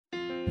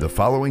The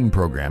following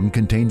program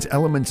contains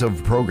elements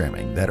of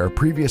programming that are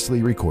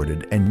previously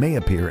recorded and may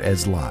appear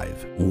as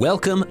live.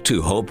 Welcome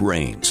to Hope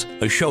Reigns,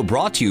 a show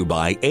brought to you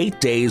by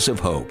 8 Days of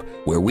Hope,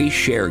 where we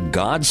share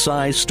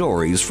God-sized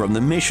stories from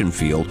the mission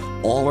field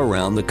all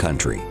around the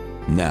country.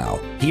 Now,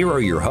 here are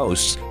your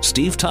hosts,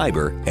 Steve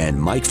Tiber and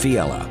Mike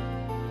Fiella.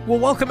 Well,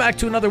 welcome back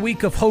to another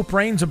week of Hope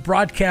Reigns, a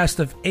broadcast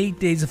of 8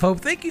 Days of Hope.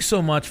 Thank you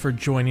so much for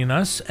joining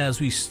us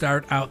as we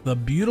start out the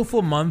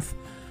beautiful month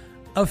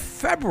of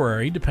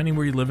February, depending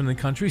where you live in the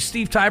country.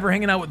 Steve Tiber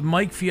hanging out with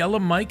Mike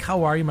Fiella. Mike,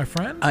 how are you, my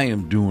friend? I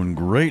am doing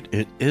great.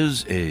 It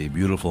is a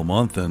beautiful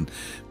month and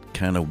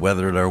kind of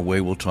weathered our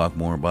way. We'll talk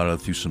more about it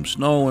through some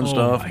snow and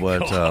stuff,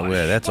 but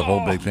yeah, that's a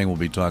whole big thing we'll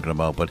be talking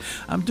about. But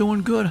I'm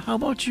doing good. How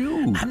about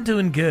you? I'm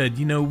doing good.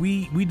 You know,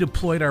 we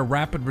deployed our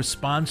Rapid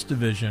Response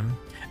Division.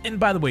 And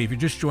by the way, if you're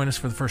just joining us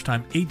for the first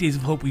time, 8 Days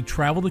of Hope, we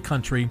travel the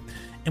country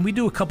and we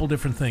do a couple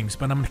different things,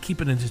 but I'm going to keep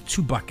it into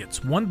two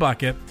buckets. One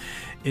bucket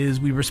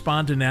is we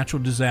respond to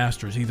natural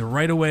disasters, either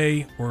right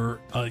away or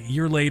a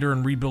year later,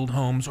 and rebuild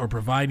homes or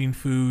providing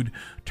food,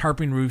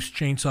 tarping roofs,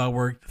 chainsaw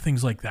work,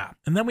 things like that.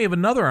 And then we have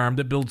another arm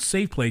that builds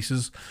safe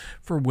places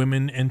for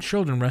women and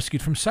children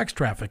rescued from sex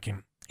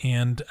trafficking.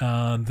 And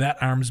that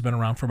arm has been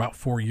around for about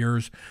 4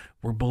 years.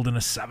 We're building a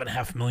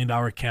 $7.5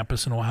 million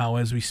campus in Ohio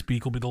as we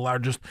speak. It'll be the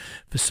largest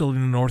facility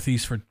in the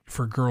Northeast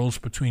for girls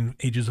between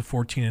ages of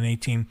 14 and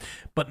 18.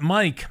 But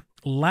Mike,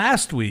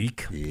 last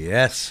week,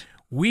 yes,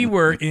 we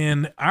were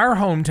in our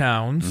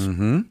hometowns.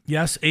 Mm-hmm.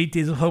 Yes, 8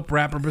 Days of Hope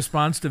Rapid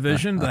Response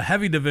Division. The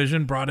heavy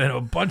division brought in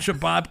a bunch of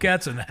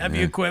Bobcats and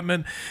heavy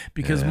equipment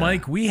because,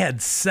 Mike, we had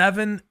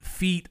 7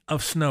 feet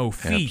of snow.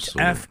 Feet,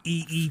 Absolutely.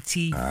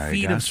 F-E-E-T,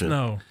 feet of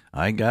snow.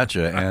 I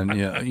gotcha.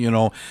 And, you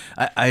know,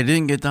 I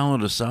didn't get down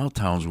to the south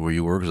towns where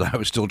you were because I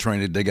was still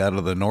trying to dig out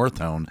of the north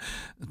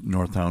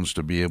towns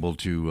to be able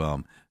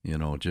to,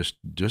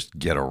 just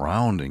get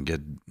around and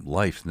get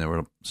life. And there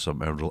were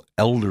some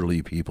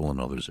elderly people and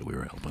others that we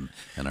were helping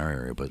in our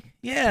area. But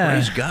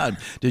praise God.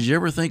 Did you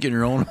ever think in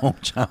your own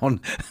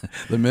hometown,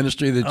 the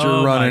ministry that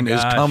you're running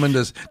is coming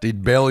to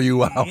bail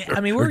you out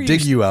or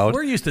dig you out?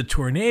 We're used to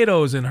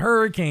tornadoes and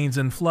hurricanes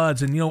and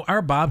floods. And, you know,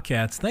 our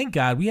Bobcats, thank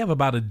God, we have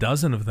about a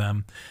dozen of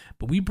them.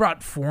 But we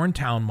brought 4 in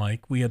town,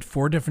 Mike. We had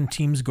 4 different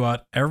teams go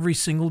out every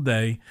single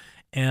day.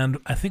 And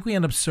I think we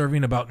end up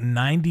serving about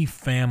 90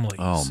 families.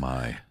 Oh,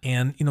 my.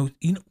 And, you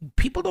know,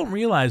 people don't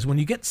realize when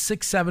you get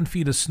 6-7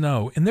 feet of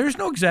snow, and there's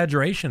no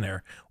exaggeration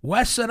there.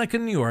 West Seneca,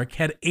 New York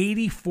had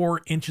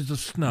 84 inches of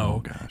snow.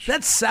 Oh, gosh.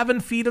 That's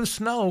 7 feet of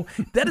snow.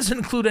 That doesn't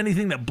include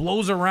anything that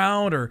blows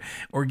around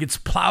or gets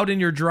plowed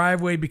in your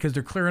driveway because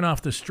they're clearing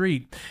off the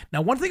street.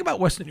 Now, one thing about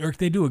West New York,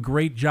 they do a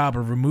great job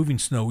of removing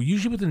snow.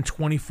 Usually within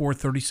 24,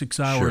 36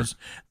 hours,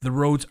 the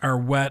roads are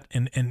wet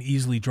and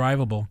easily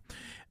drivable.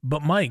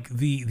 But, Mike,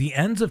 the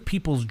ends of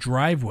people's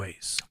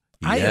driveways,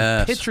 I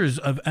have pictures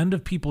of end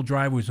of people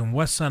driveways in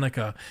West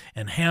Seneca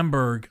and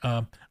Hamburg,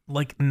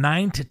 like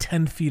 9 to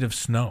 10 feet of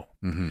snow.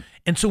 Mm-hmm.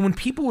 And so when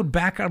people would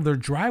back out of their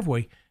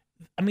driveway,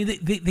 I mean,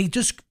 they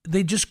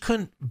just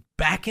couldn't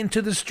back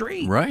into the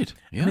street. Right.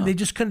 Yeah. I mean, they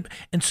just couldn't.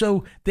 And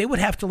so they would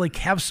have to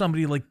have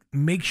somebody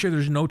make sure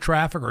there's no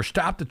traffic or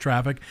stop the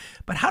traffic.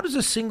 But how does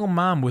a single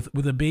mom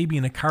with a baby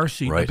in a car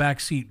seat, in the back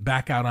seat,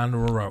 back out onto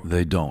a road?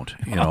 They don't,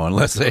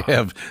 unless they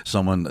have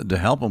someone to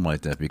help them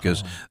like that.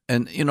 Because,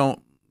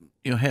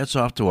 hats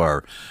off to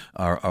our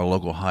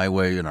local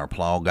highway and our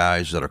plow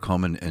guys that are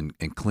coming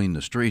and clean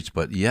the streets.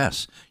 But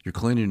yes, you're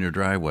cleaning your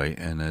driveway,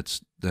 and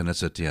then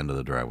it's at the end of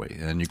the driveway,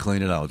 and you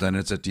clean it out. Then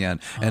it's at the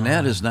end, and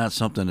that is not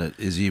something that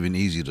is even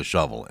easy to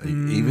shovel.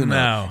 Even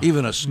a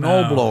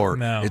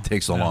snowblower, it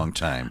takes a long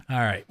time. All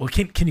right. Well,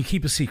 can you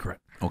keep a secret?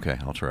 Okay,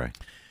 I'll try.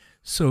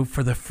 So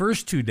for the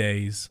first 2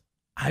 days,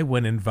 I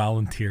went and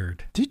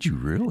volunteered. Did you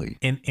really?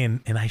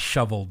 And I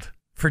shoveled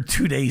for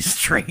 2 days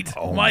straight.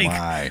 Oh, Mike,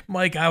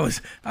 I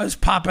was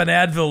popping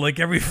Advil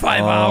like every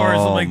 5 hours.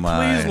 I'm like,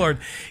 please, Lord.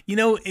 You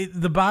know,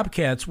 the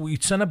Bobcats, we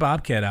sent a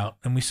Bobcat out,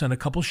 and we sent a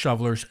couple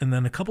shovelers and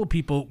then a couple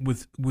people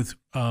with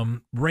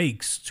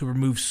rakes to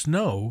remove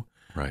snow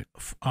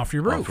off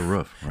your roof. Off the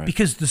roof, right.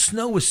 Because the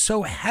snow was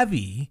so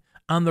heavy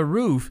on the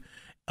roof.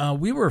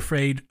 We were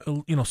afraid,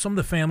 some of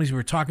the families we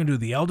were talking to,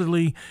 the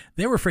elderly,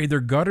 they were afraid their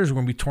gutters were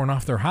going to be torn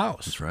off their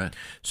house. That's right.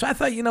 So I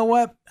thought, you know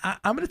what?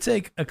 I'm going to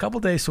take a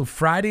couple days. So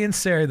Friday and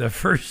Saturday, the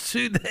first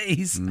 2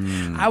 days,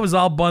 I was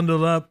all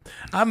bundled up.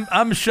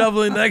 I'm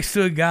shoveling next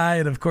to a guy,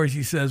 and of course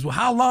he says, "Well,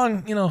 how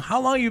long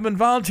you been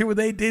volunteering with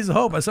 8 Days of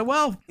Hope?" I said,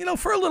 "Well,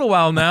 for a little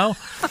while now."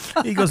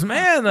 He goes,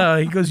 "Man,"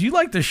 "you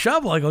like to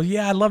shovel?" I go,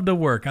 "Yeah, I love to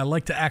work. I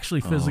like to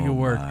actually physically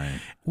work."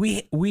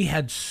 We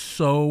had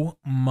so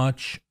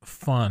much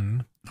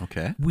fun.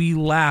 Okay. We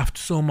laughed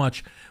so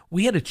much.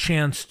 We had a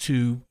chance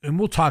to, and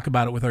we'll talk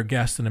about it with our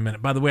guest in a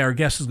minute. By the way, our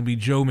guest is going to be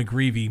Joe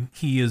McGreevy.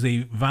 He is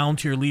a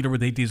volunteer leader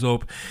with 8 Days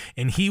Hope,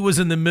 and he was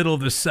in the middle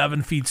of the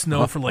 7 feet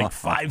snow for like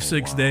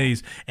 5-6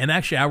 days. And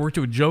actually, I worked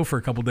with Joe for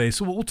a couple days,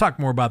 so we'll talk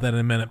more about that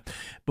in a minute.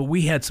 But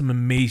we had some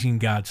amazing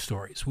God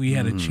stories. We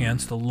had a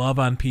chance to love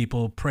on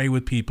people, pray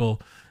with people.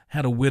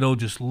 Had a widow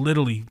just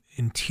literally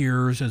in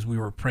tears as we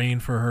were praying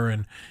for her,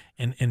 and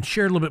and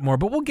share a little bit more.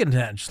 But we'll get into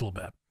that in just a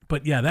little bit.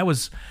 But yeah, that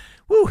was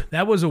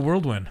a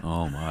whirlwind.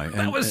 Oh my,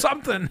 that was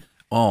something.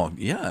 Oh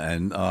yeah,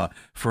 and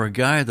for a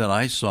guy that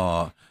I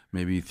saw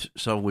maybe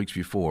several weeks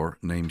before,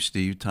 named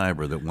Steve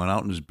Tiber, that went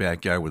out in his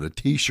backyard with a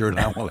T-shirt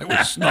on while it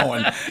was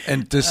snowing,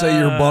 and to say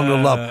you're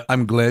bundled up,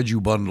 I'm glad you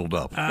bundled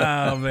up.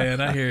 Oh,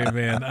 man, I hear you,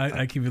 man.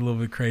 I keep it a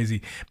little bit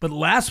crazy. But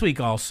last week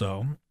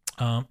also,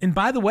 and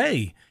by the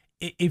way,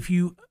 if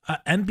you,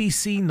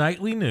 NBC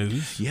Nightly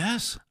News.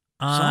 Yes.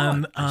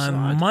 On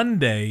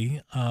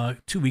Monday,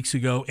 2 weeks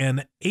ago,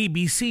 and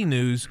ABC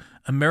News,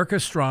 America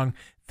Strong,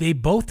 they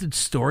both did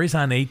stories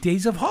on 8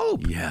 Days of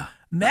Hope. Yeah.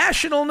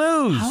 National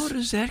news. How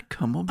does that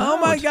come about?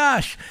 Oh my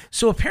gosh.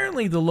 So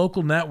apparently the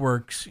local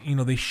networks,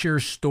 they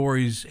share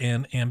stories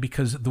and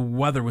because the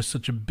weather was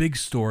such a big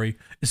story,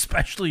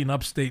 especially in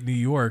upstate New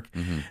York,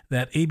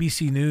 that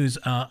ABC News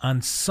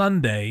on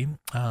Sunday,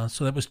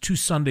 so that was 2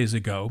 Sundays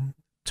ago,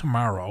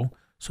 tomorrow,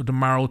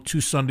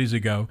 2 Sundays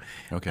ago,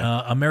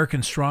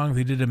 American Strong,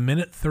 they did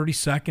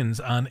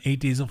 1:30 on 8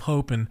 Days of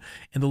Hope, and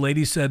the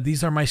lady said,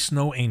 "These are my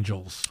snow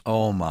angels."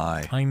 Oh,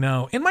 my. I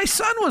know. And my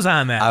son was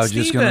on that, I was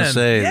just going to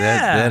say,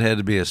 yeah. that had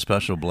to be a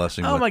special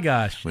blessing. Oh, my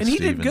gosh. And he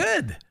Stephen. did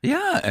good.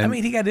 Yeah. And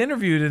he got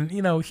interviewed,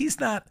 and, he's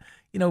not...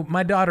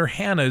 my daughter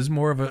Hannah is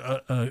more of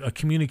a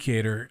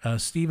communicator.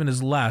 Stephen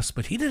is less,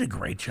 but he did a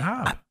great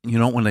job.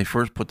 When they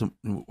first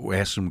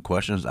asked him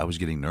questions, I was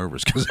getting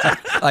nervous because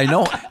I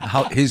know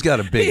how he's got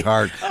a big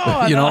heart.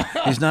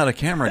 He's not a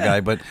camera guy,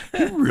 but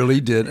he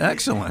really did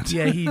excellent.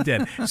 Yeah, he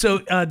did. So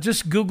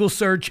just Google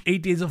search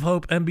 8 Days of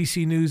Hope,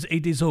 NBC News,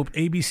 8 Days of Hope,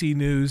 ABC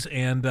News,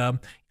 and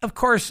of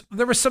course,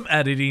 there was some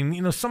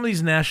editing. Some of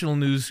these national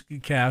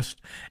newscasts,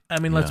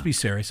 let's be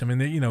serious.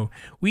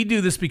 We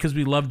do this because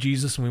we love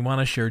Jesus and we want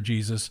to share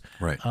Jesus.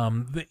 Right.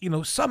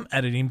 Some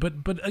editing,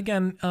 but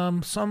again,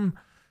 some,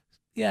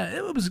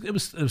 it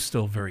was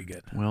still very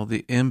good. Well,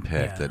 the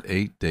impact that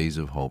 8 Days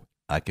of Hope,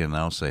 I can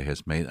now say,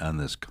 has made on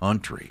this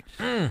country,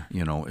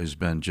 has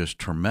been just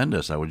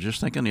tremendous. I was just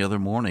thinking the other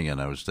morning,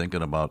 and I was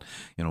thinking about,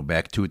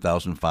 back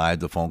 2005,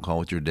 the phone call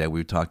with your dad.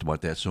 We've talked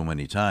about that so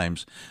many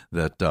times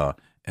that,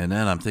 and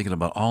then I'm thinking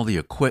about all the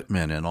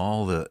equipment and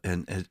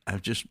and I'm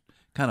just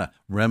kind of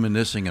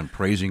reminiscing and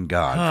praising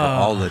God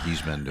for all that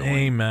He's been doing.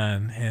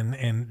 Amen.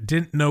 And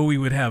didn't know we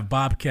would have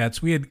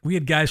Bobcats. We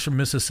had guys from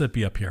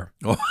Mississippi up here.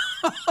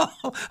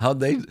 How'd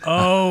they?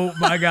 Oh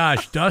my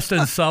gosh,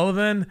 Dustin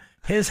Sullivan.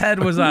 His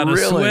head was on a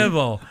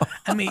swivel.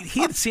 He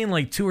had seen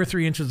like 2 or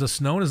 3 inches of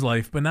snow in his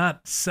life, but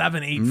not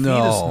 7, 8 feet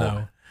of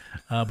snow.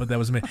 But that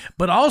was amazing.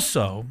 But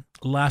also,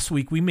 last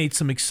week we made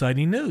some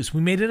exciting news.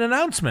 We made an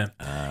announcement.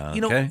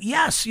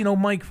 Yes,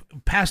 Mike,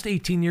 past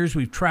 18 years,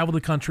 we've traveled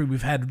the country.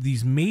 We've had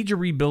these major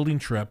rebuilding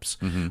trips.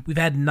 We've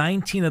had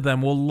 19 of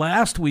them. Well,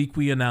 last week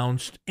we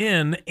announced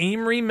in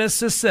Amory,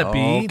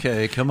 Mississippi.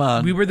 Okay, come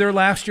on. We were there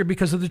last year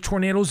because of the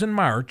tornadoes in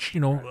March.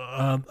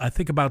 I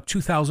think about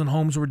 2,000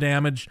 homes were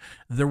damaged.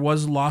 There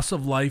was loss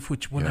of life,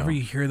 which whenever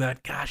you hear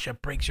that, gosh,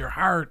 it breaks your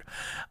heart.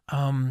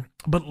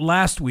 But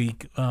last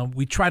week,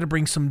 we tried to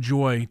bring some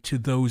joy to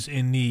those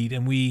in need,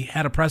 and we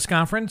had a press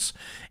conference,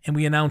 and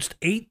we announced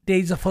 8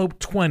 Days of Hope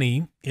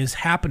 20 is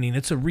happening.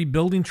 It's a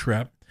rebuilding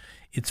trip.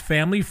 It's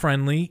family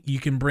friendly. You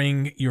can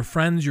bring your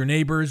friends, your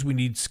neighbors. We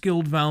need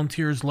skilled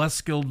volunteers, less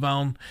skilled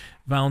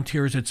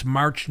volunteers. It's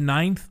March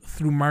 9th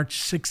through March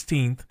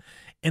 16th.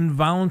 And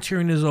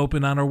volunteering is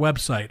open on our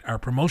website. Our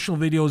promotional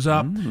video is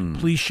up.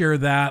 Please share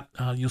that.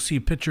 You'll see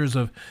pictures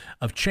of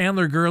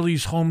Chandler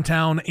Gurley's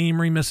hometown,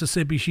 Amory,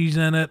 Mississippi. She's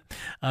in it.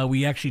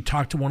 We actually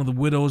talked to one of the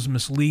widows,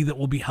 Miss Lee, that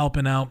will be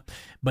helping out.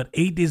 But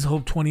 8 Days of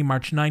Hope 20,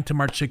 March 9th to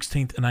March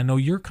 16th, and I know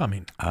you're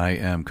coming. I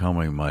am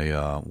coming.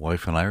 My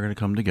wife and I are going to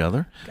come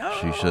together.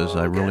 She says,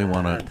 I really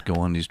want to go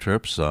on these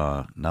trips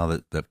now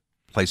that the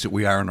place that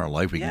we are in our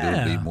life, we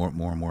can do it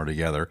more and more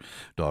together.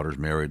 Daughter's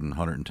married and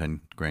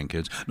 110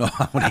 grandkids. No,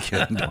 I'm only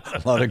kidding. No,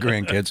 a lot of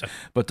grandkids.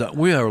 But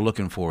we are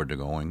looking forward to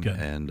going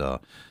and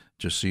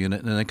just seeing it.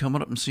 And then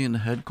coming up and seeing the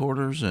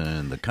headquarters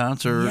and the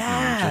concert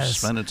and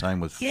just spending time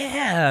with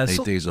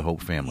 8 Days of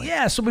Hope family.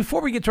 Yeah, so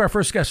before we get to our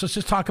first guest, let's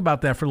just talk about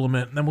that for a little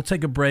minute. And then we'll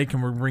take a break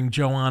and we'll bring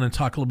Joe on and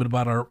talk a little bit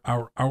about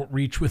our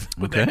outreach with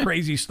that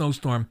crazy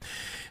snowstorm.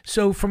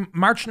 So from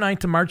March 9th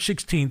to March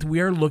 16th, we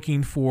are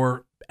looking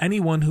for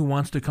anyone who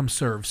wants to come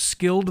serve.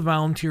 Skilled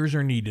volunteers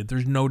are needed.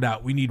 There's no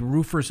doubt. We need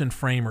roofers and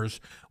framers.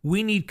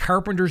 We need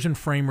carpenters and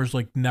framers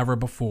like never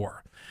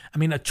before.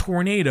 A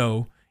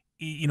tornado,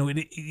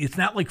 it's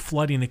not like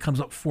flooding. It comes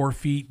up 4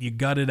 feet. You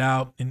gut it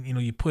out, and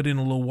you put in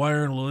a little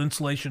wire and a little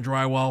insulation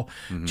drywall.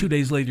 2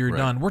 days later, you're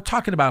done. We're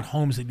talking about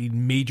homes that need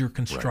major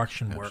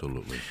construction work.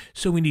 Absolutely.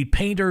 So we need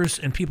painters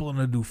and people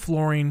that do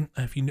flooring.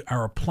 If you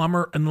are a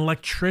plumber, an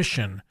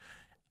electrician.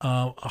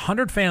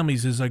 100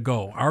 families is a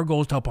goal. Our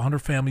goal is to help 100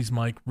 families,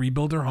 Mike,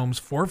 rebuild their homes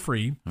for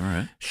free. All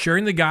right.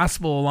 Sharing the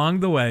gospel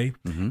along the way,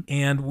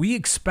 and we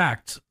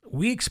expect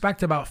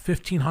about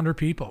 1,500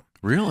 people.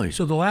 Really?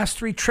 So the last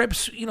 3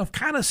 trips,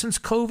 kind of since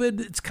COVID,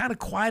 it's kind of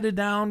quieted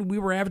down. We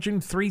were averaging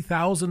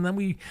 3,000, then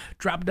we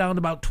dropped down to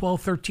about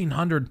 1,200,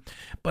 1,300.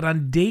 But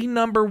on day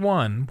number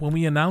 1, when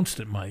we announced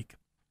it, Mike,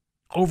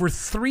 over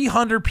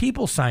 300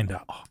 people signed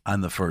up.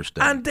 On the first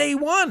day. On day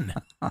one.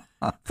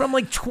 From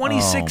like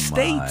 26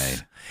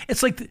 states.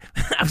 It's like,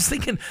 I was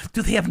thinking,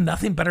 do they have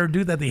nothing better to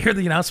do than they hear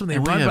the announcement they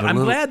run? But I'm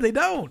glad they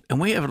don't. And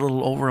we have a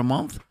little over a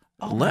month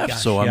left.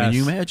 Gosh, so, I mean,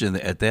 you imagine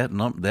at that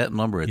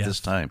number at this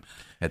time.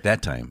 At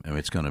that time, I mean,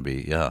 it's going to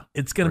be,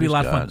 It's going to be a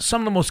lot of fun.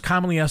 Some of the most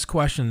commonly asked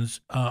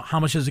questions, how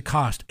much does it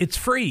cost? It's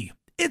free.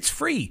 It's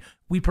free.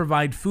 We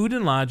provide food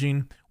and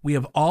lodging. We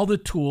have all the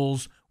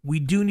tools. We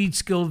do need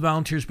skilled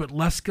volunteers, but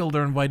less skilled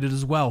are invited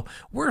as well.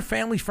 We're a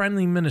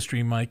family-friendly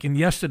ministry, Mike. And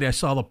yesterday I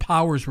saw the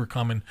Powers were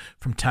coming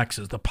from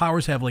Texas. The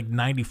Powers have like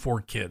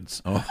 94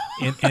 kids. Oh.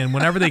 And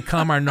whenever they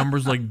come, our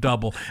numbers like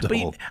double.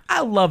 But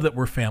I love that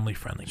we're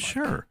family-friendly, Mike.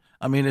 Sure.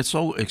 I mean, it's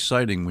so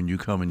exciting when you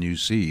come and you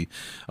see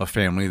a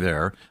family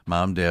there.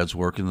 Mom, dad's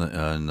working,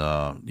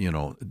 and you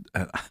know,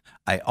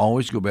 I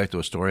always go back to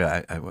a story.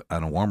 I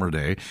on a warmer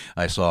day,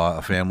 I saw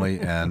a family,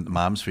 and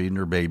mom's feeding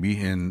her baby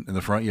in the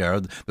front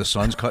yard. The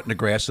son's cutting the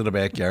grass in the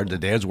backyard. The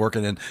dad's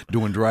working and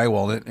doing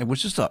drywall. It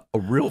was just a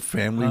real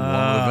family warm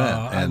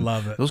event. And I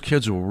love it. Those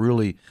kids will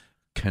really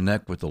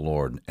connect with the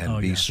Lord and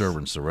be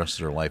servants the rest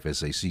of their life as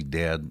they see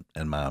dad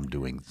and mom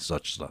doing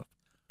such stuff.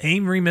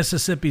 Amory,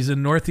 Mississippi is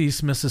in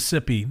northeast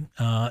Mississippi,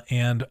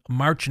 and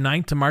March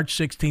 9th to March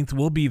 16th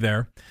we'll be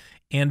there.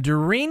 And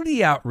during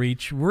the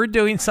outreach, we're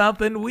doing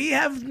something we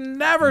have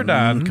never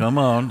done. Come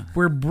on.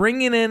 We're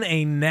bringing in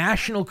a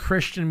national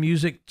Christian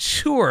music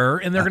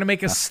tour, and they're going to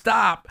make a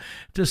stop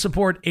to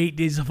support 8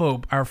 Days of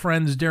Hope. Our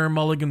friends Darren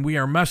Mulligan, We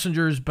Are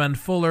Messengers, Ben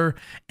Fuller,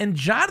 and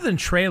Jonathan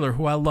Traylor,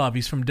 who I love.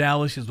 He's from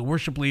Dallas. He's the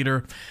worship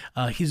leader.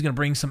 He's going to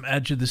bring some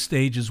edge to the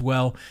stage as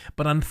well.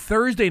 But on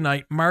Thursday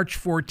night,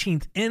 March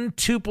 14th, in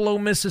Tupelo,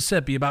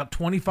 Mississippi, about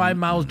 25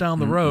 miles down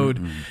the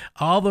road,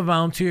 all the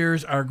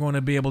volunteers are going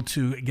to be able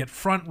to get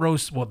front row.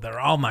 Well, they're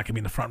all not going to be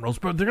in the front rows,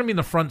 but they're going to be in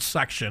the front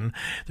section.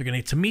 They're going to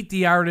get to meet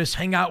the artists,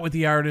 hang out with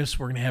the artists.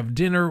 We're going to have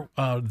dinner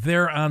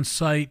there on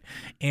site,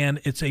 and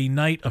it's a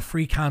night of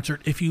free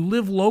concert. If you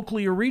live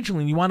locally or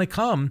regionally and you want to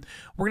come,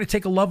 we're going to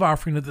take a love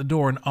offering at the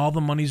door, and all the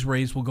money's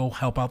raised will go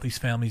help out these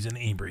families in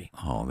Amory.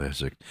 Oh,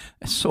 that's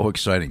so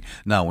exciting.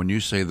 Now, when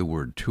you say the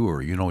word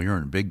tour, you know you're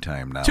in big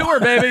time now. Tour,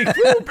 baby.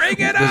 Woo, bring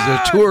it on.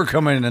 There's a tour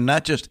coming and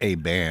not just a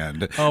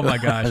band. Oh, my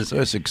gosh. So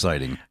it's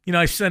exciting. You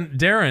know, I sent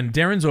Darren.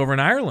 Darren's over in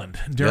Ireland.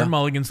 Darren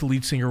Mulligan's the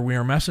lead singer of We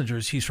Are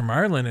Messengers. He's from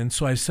Ireland. And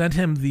so I sent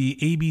him the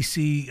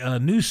ABC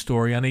news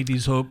story on 8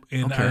 Days Hope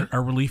in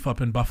our relief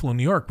up in Buffalo,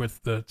 New York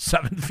with the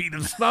 7 feet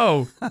of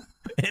snow.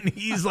 And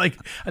he's like,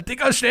 I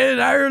think I'll stay in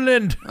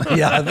Ireland.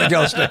 Yeah, I think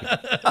I'll stay.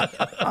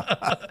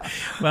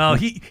 Well,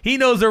 he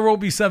knows there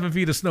won't be 7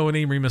 feet of snow in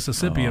Amory,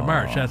 Mississippi in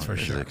March. That's for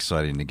sure. It's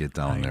exciting to get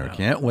down there.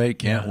 Can't wait.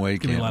 Can't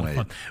wait.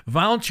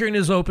 Volunteering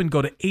is open.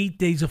 Go to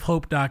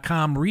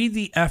 8daysofhope.com. Read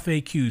the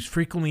FAQs,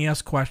 frequently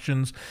asked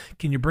questions.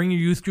 Can you bring your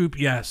youth group?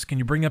 Yes. Can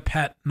you bring a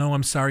pet? No,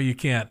 I'm sorry, you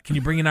can't. Can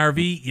you bring an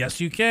RV? Yes,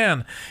 you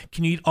can.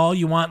 Can you eat all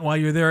you want while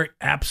you're there?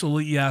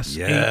 Absolutely yes.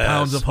 8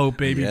 pounds of hope,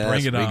 baby. Yes,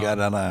 bring it on. We got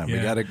it on. We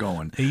got it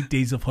going.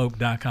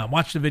 8daysofhope.com.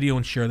 Watch the video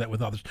and share that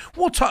with others.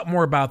 We'll talk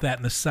more about that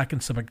in the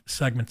second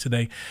segment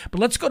today. But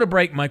let's go to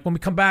break, Mike. When we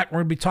come back, we're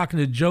going to be talking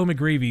to Joe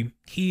McGreevy.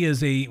 He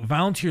is a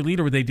volunteer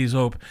leader with 8 Days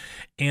Hope.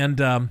 And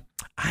I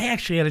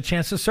actually had a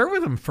chance to serve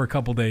with him for a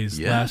couple days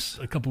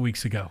a couple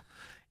weeks ago.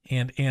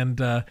 And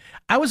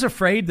I was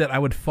afraid that I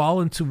would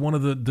fall into one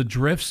of the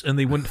drifts and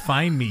they wouldn't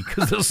find me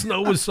because the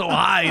snow was so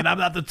high and I'm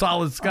not the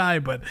tallest guy,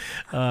 but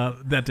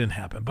that didn't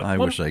happen. But I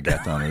wish I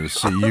got down there to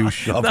see you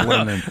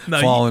shuffling and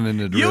falling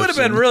into drifts. You would have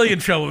been really in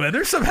trouble, man.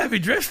 There's some heavy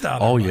drifts down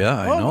there. Oh, yeah,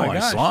 I know. I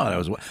saw it. I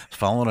was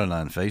following it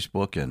on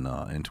Facebook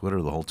and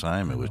Twitter the whole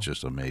time. It was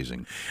just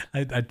amazing.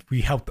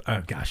 We helped.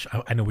 Gosh,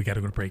 I know we got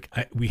to go to break.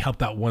 We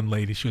helped out one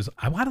lady. She goes,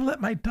 I want to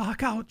let my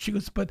dog out. She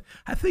goes, but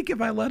I think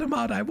if I let him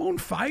out, I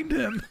won't find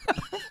him.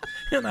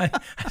 And I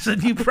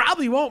said, you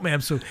probably won't,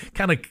 ma'am. So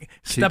kind of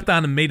stepped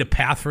on and made a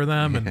path for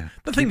them and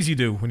the things you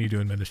do when you do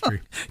in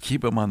ministry.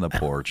 Keep them on the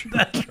porch.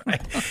 That's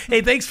right.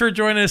 Hey, thanks for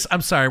joining us.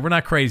 I'm sorry, we're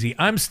not crazy.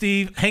 I'm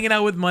Steve, hanging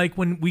out with Mike.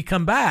 When we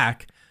come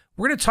back,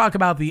 we're going to talk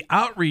about the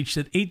outreach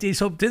that 8 Days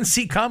Hope didn't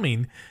see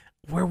coming,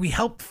 where we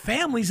helped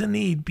families in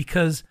need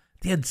because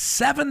they had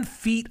 7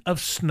 feet of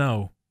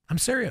snow. I'm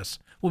serious.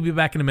 We'll be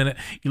back in a minute.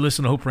 You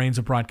listen to Hope Reigns,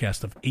 a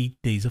broadcast of 8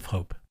 Days of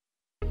Hope.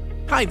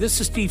 Hi,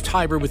 this is Steve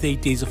Tiber with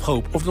 8 Days of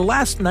Hope. Over the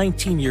last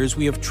 19 years,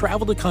 we have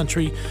traveled the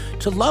country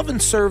to love and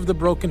serve the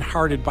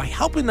brokenhearted by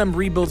helping them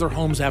rebuild their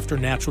homes after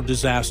natural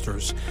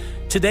disasters.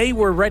 Today,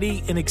 we're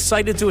ready and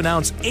excited to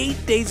announce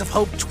 8 Days of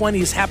Hope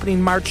 20 is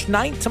happening March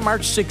 9th to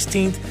March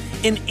 16th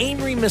in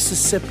Amory,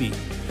 Mississippi.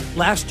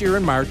 Last year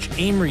in March,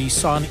 Amory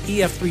saw an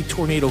EF3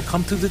 tornado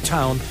come through the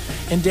town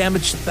and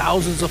damage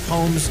thousands of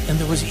homes, and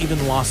there was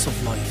even loss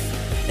of life.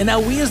 And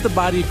now we as the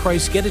body of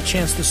Christ get a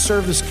chance to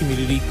serve this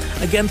community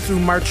again through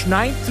March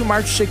 9th through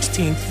March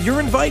 16th. You're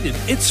invited.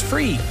 It's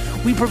free.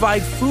 We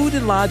provide food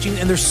and lodging,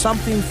 and there's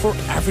something for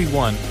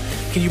everyone.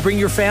 Can you bring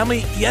your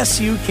family? Yes,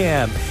 you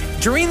can.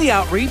 During the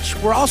outreach,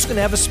 we're also going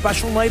to have a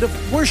special night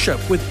of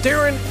worship with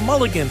Darren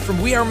Mulligan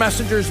from We Are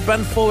Messengers,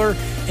 Ben Fuller,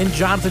 and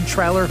Jonathan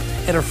Traylor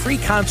at a free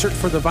concert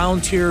for the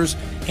volunteers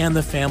and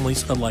the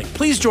families alike.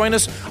 Please join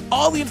us.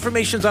 All the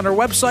information is on our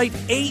website,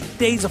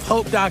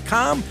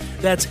 8daysofhope.com.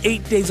 That's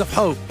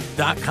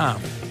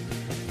 8daysofhope.com.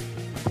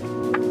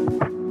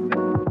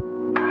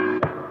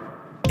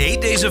 8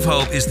 Days of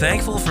Hope is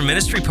thankful for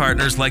ministry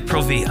partners like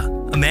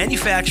Provia, a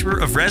manufacturer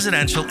of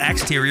residential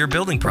exterior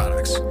building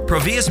products.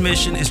 Provia's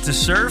mission is to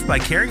serve by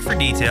caring for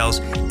details,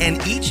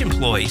 and each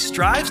employee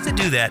strives to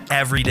do that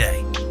every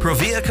day.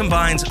 Provia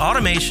combines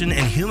automation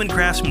and human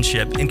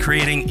craftsmanship in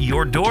creating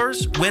your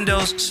doors,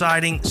 windows,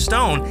 siding,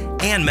 stone,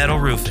 and metal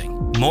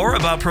roofing. More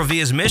about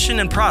Provia's mission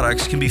and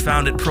products can be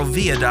found at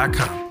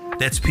provia.com.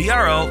 That's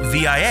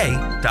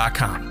PROVIA.com.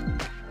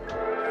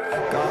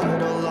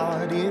 Got a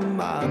lot in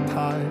my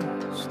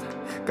past,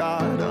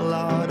 got a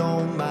lot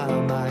on my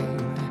mind.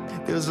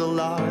 There's a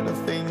lot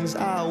of things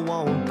I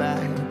want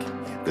back,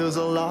 there's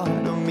a lot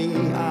of me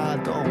I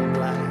don't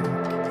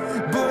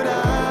like. But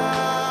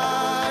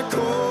I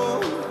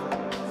come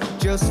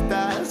just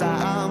as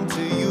I am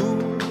to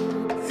you,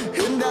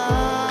 and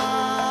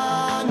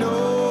I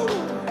know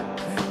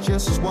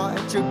just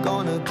what you're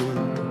gonna do.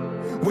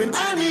 When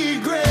I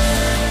need grace,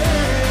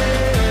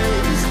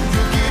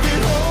 you give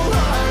it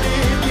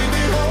wholehearted, give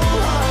it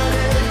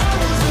wholehearted. I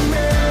was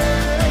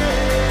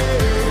amazed,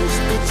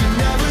 but you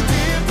never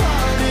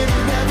departed,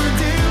 never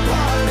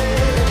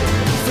departed.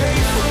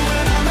 Faithful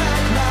when I'm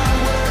at my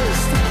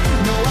worst.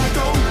 No, I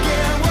don't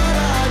get what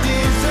I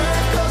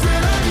deserve, 'cause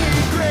when I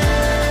need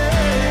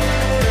grace,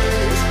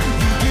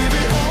 you give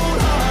it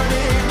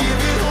wholehearted,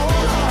 give it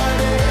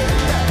wholehearted.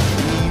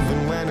 Even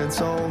when it's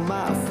all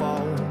my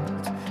fault,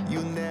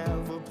 you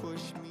never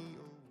push me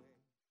away.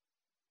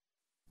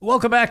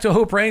 Welcome back to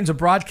Hope Reigns, a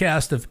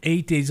broadcast of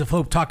 8 Days of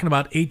Hope, talking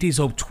about 8 Days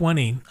of Hope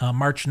 20,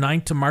 March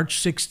 9th to March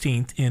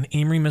 16th in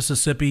Amory,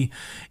 Mississippi.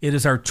 It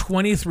is our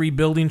 23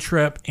 building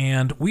trip,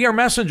 and we are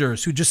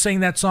messengers who just sang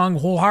that song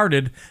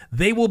Wholehearted.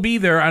 They will be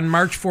there on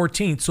March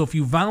 14th, so if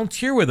you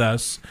volunteer with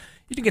us,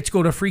 you get to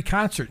go to a free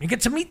concert. You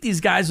get to meet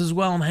these guys as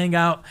well and hang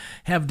out,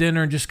 have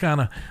dinner, and just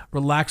kind of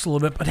relax a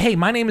little bit. But hey,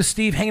 my name is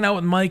Steve, hanging out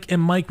with Mike. And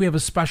Mike, we have a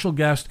special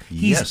guest.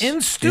 He's Yes,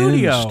 in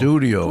studio. In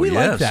studio, We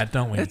like yes. that,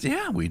 don't we?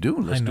 Yeah, we do.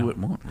 Let's know. do it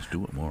more. Let's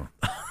do it more.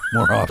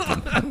 More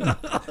often.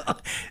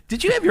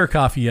 Did you have your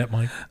coffee yet,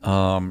 Mike?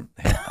 I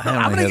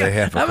only had a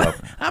half a cup.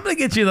 I'm going to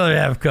get you another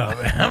half cup.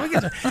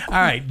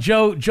 All right,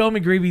 Joe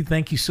McGreevy,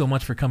 thank you so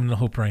much for coming to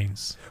Hope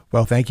Reigns.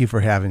 Well, thank you for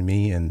having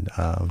me and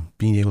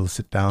being able to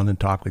sit down and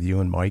talk with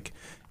you and Mike.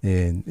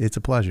 And it's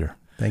a pleasure.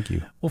 Thank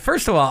you. Well,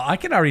 first of all, I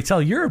can already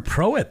tell you're a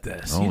pro at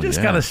this. Oh, you just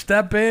yeah. got to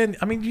step in.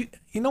 I mean,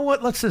 you know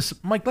what?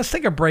 Mike, let's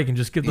take a break and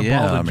just give the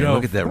ball to Joe.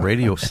 Look at that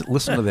radio.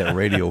 Listen to that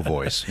radio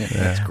voice. Yeah,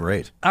 that's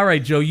great. All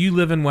right, Joe, you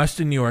live in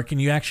Western New York,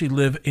 and you actually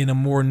live in a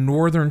more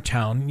northern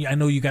town. I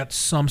know you got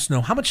some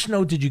snow. How much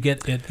snow did you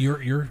get at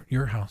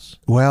your house?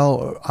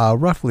 Well,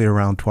 roughly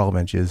around 12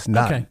 inches,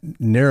 not Okay.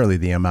 nearly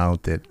the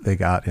amount that they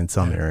got in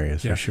some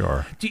areas, Yeah. for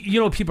sure. You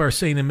know what people are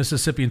saying in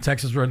Mississippi and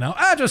Texas right now?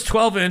 Just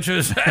 12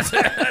 inches.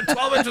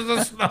 12 inches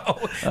of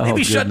snow.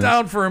 Maybe shut goodness.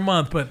 down for a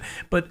month.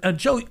 But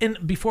Joe, and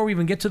before we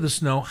even get to the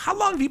snow, how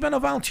long have you been a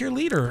volunteer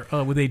leader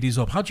with AD's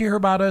Hope? How'd you hear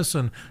about us,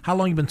 and how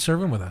long have you been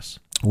serving with us?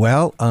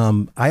 Well,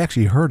 I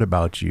actually heard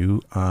about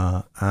you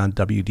on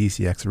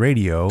WDCX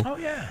radio. Oh,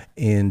 yeah.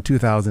 In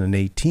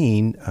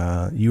 2018,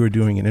 you were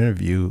doing an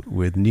interview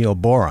with Neil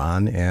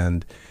Boron,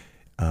 and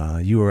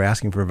you were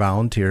asking for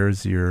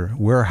volunteers. Your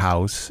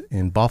warehouse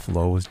in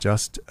Buffalo was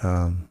just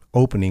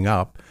opening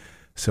up.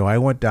 So I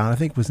went down, I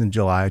think it was in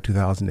July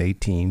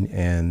 2018,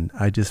 and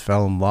I just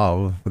fell in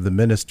love with the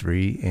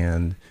ministry,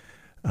 and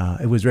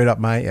it was right up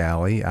my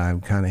alley.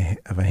 I'm kind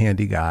of a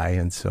handy guy,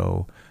 and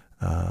so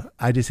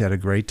I just had a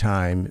great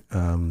time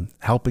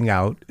helping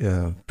out,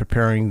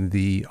 preparing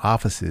the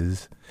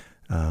offices,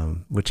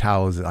 which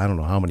house, I don't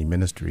know how many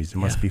ministries. There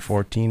must be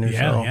 14 or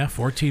so. Yeah,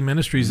 14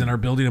 ministries in our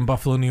building in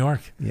Buffalo, New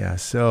York. Yeah,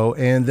 so,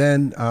 and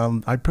then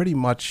I pretty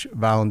much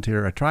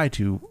volunteer. I try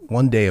to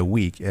one day a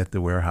week at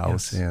the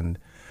warehouse, Yes. and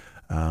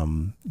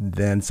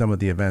then some of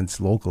the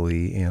events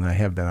locally, and I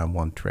have been on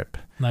one trip.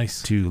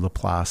 Nice. To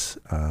Laplace,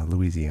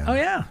 Louisiana. Oh,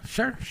 yeah,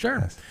 sure.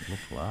 Yes.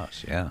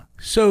 Plus, yeah.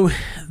 So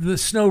the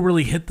snow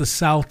really hit the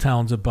south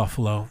towns of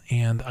Buffalo,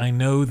 and I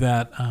know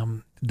that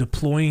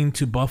deploying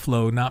to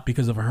Buffalo, not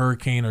because of a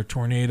hurricane or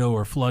tornado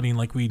or flooding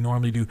like we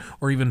normally do,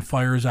 or even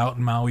fires out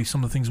in Maui,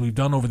 some of the things we've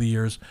done over the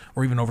years,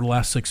 or even over the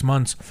last 6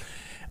 months.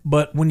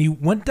 But when you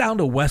went down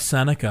to West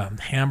Seneca,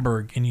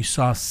 Hamburg, and you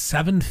saw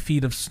 7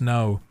 feet of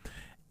snow,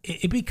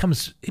 it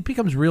becomes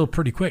real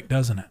pretty quick,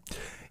 doesn't it?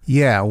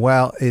 Yeah,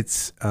 well,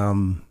 it's,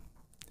 I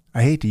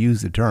hate to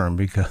use the term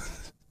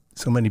because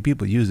so many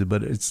people use it,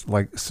 but it's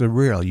like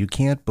surreal. You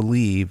can't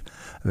believe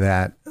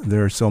that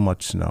there's so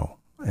much snow.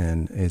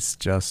 And it's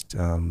just,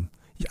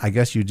 I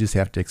guess you just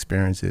have to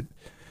experience it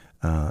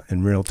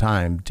in real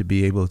time to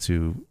be able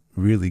to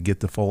really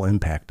get the full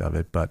impact of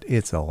it. But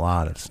it's a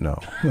lot of snow.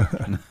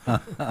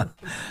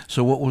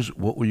 So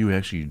what were you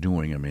actually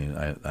doing? I mean,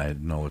 I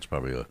know it's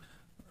probably a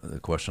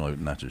question like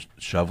not just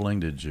shoveling.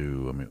 Did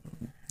you? I mean,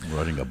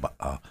 Running a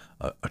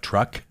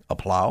truck, a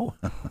plow?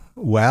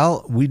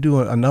 Well, we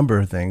do a number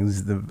of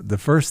things. The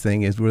first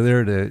thing is we're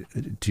there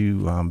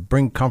to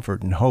bring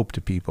comfort and hope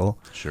to people.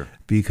 Sure.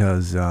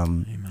 Because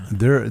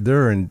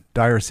they're in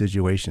dire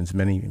situations.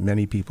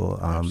 Many people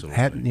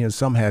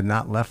some had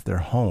not left their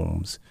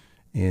homes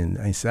in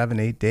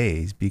 7-8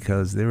 days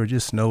because they were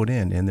just snowed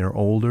in, and they're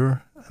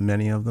older.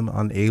 Many of them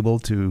unable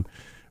to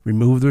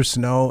remove their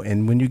snow.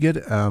 And when you get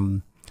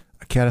a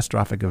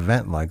catastrophic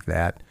event like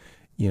that,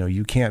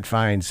 you can't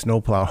find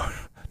snowplow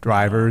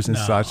drivers and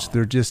such.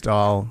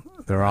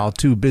 They're all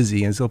too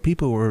busy, and so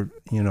people were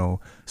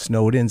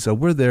snowed in. So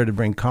we're there to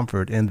bring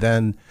comfort, and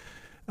then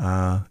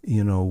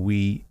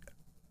we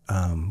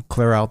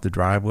clear out the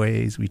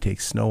driveways. We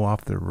take snow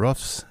off the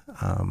roofs.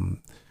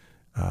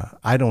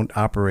 I don't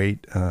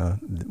operate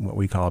what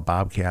we call a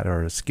bobcat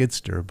or a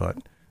skidster, but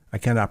I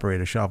can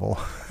operate a shovel.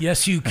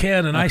 Yes, you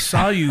can, and I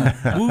saw you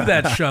move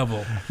that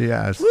shovel.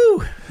 Yes.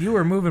 Woo! You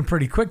were moving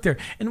pretty quick there.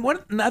 And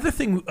another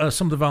thing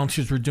some of the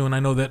volunteers were doing,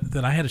 I know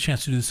that I had a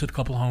chance to do this at a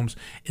couple of homes,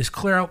 is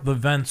clear out the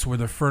vents where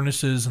the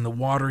furnaces and the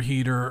water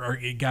heater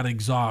got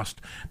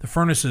exhaust. The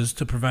furnaces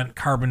to prevent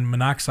carbon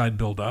monoxide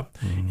buildup.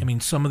 Mm-hmm. I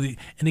mean,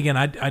 and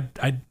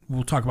again,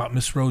 we'll talk about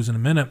Miss Rose in a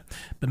minute,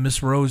 but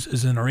Miss Rose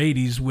is in her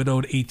 80s,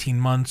 widowed 18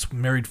 months,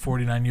 married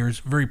 49 years,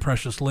 very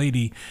precious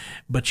lady,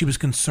 but she was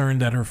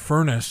concerned that her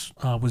furnace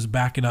was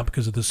backing up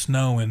because of the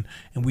snow, and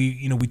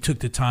we took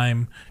the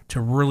time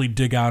to really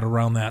dig out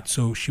around that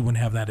so she wouldn't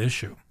have that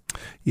issue.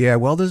 Yeah,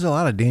 well, there's a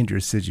lot of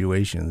dangerous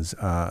situations.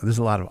 There's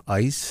a lot of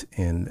ice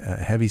and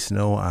heavy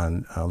snow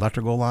on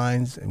electrical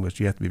lines,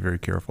 which you have to be very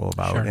careful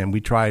about, Sure. And we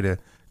try to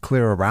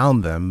clear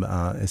around them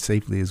as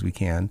safely as we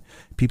can.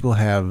 People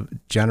have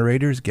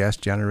gas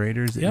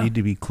generators that need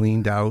to be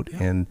cleaned out,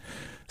 and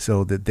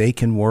so that they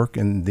can work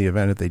in the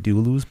event if they do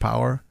lose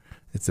power.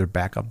 It's their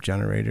backup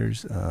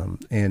generators,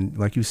 and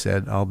like you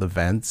said, all the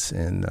vents.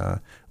 And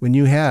when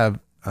you have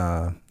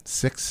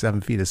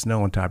 6-7 feet of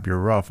snow on top of your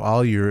roof,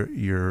 all your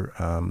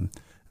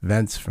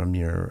vents from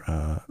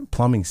your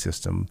plumbing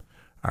system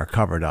are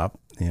covered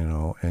up.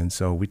 And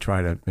so we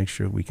try to make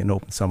sure we can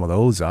open some of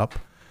those up.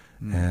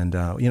 And,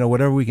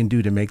 whatever we can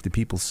do to make the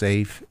people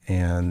safe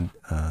and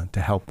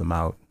to help them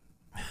out.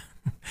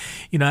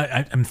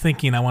 I'm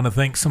thinking I want to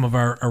thank some of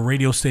our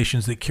radio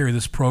stations that carry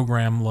this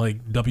program,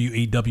 like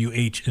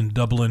WAWH in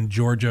Dublin,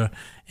 Georgia,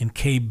 and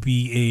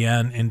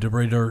KBAN in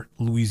DeRidder,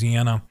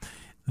 Louisiana.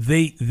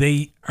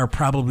 They are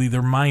probably,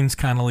 their mind's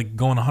kind of like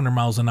going 100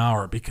 miles an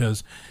hour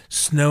because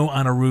snow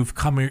on a roof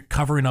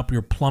covering up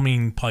your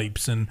plumbing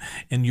pipes and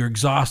your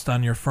exhaust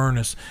on your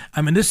furnace.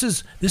 I mean, this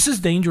is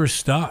dangerous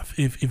stuff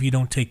if you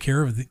don't take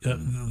care of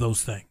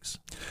those things.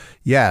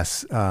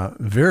 Yes,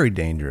 very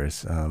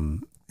dangerous.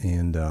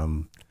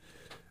 There's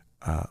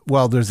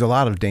a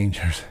lot of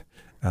dangers.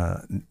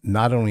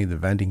 Not only the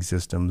venting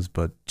systems,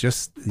 but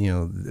just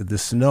the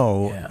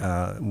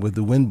snow with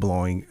the wind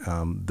blowing,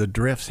 the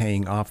drifts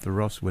hanging off the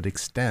roofs would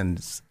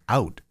extend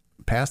out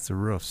past the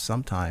roofs,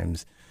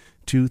 sometimes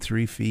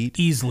 2-3 feet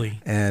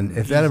easily. And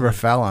if that ever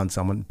fell on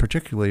someone,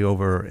 particularly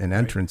over an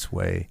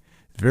entranceway,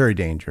 it's very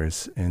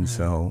dangerous. And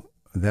so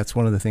that's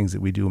one of the things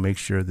that we do, make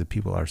sure that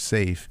people are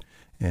safe.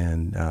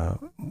 And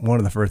one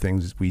of the first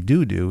things we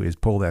do is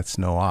pull that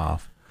snow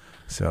off.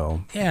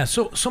 So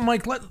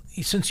Mike,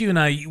 since you and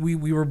I, we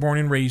were born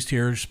and raised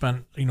here,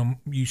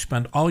 you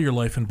spent all your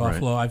life in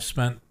Buffalo. Right. I've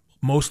spent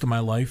most of my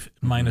life,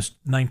 minus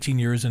 19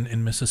 years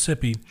in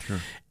Mississippi. Sure.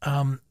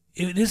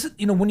 It is,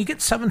 when you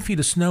get 7 feet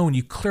of snow and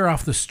you clear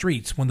off the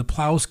streets when the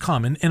plows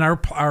come, and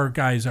our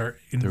guys and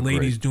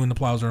ladies doing the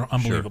plows are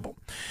unbelievable.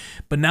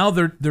 Sure. But now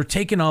they're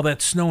taking all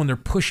that snow and they're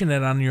pushing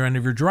it on your end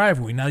of your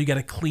driveway. Now you got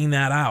to clean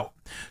that out.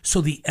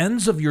 So the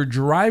ends of your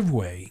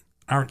driveway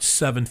aren't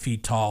 7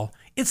 feet tall.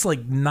 It's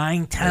like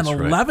 9, 10,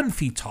 11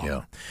 feet tall.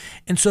 Yeah.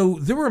 And so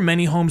there were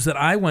many homes that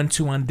I went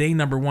to on day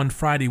number 1,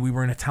 Friday. We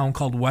were in a town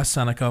called West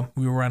Seneca.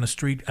 We were on a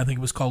street, I think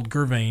it was called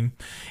Gervain.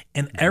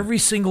 And every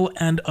single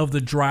end of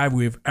the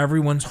driveway of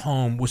everyone's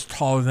home was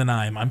taller than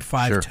I am. I'm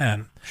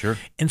 5'10". Sure.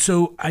 And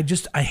so I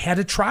had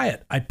to try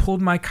it. I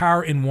pulled my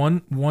car in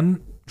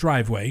one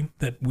driveway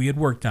that we had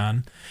worked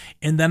on,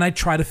 and then I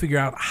try to figure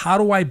out, how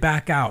do I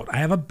back out? I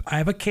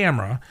have a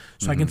camera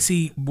so I can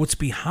see what's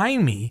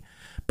behind me,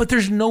 but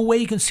there's no way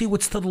you can see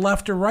what's to the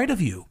left or right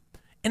of you.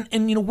 And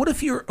what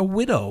if you're a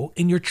widow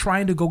and you're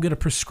trying to go get a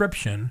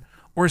prescription,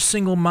 or a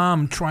single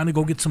mom trying to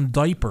go get some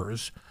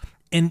diapers,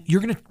 and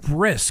you're going to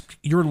risk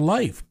your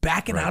life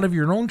backing out of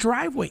your own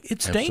driveway?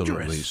 It's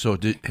dangerous. So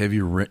did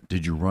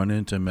you run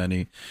into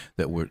many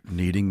that were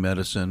needing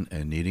medicine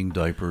and needing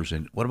diapers?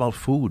 And what about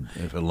food,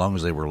 as long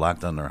as they were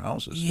locked on their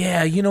houses?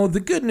 Yeah, the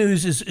good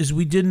news is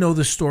we did know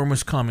the storm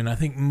was coming. I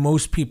think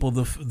most people,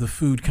 the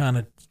food kind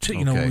of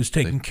was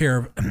taken care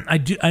of.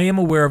 I am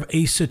aware of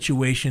a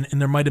situation,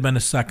 and there might have been a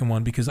second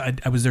one, because I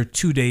was there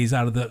 2 days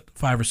out of the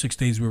 5 or 6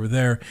 days we were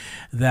there,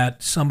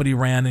 that somebody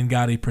ran and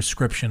got a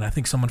prescription. I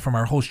think someone from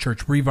our host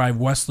church, Revive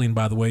Wesleyan,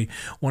 by the way,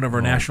 one of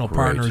our national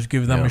partners,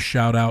 give them a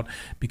shout out,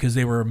 because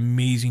they were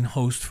amazing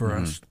hosts for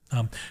us.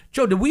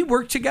 Joe, did we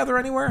work together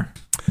anywhere?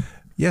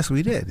 Yes,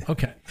 we did.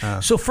 Okay.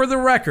 So for the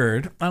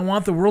record, I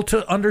want the world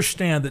to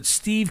understand that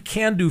Steve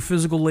can do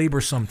physical labor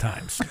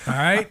sometimes. All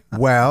right?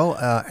 Well,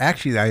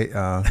 actually,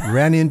 I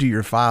ran into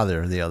your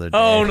father the other day.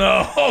 Oh,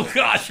 no. Oh,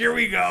 gosh. Here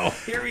we go.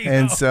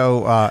 And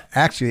so,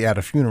 actually, at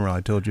a funeral, I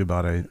told you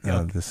about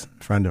this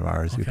friend of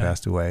ours who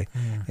passed away.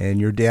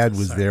 And your dad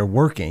was there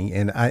working.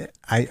 And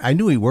I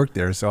knew he worked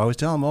there. So I was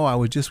telling him, I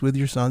was just with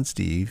your son,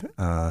 Steve.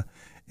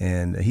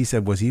 And he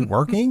said, was he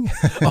working?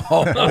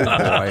 Oh,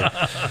 boy.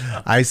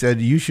 I said,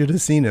 you should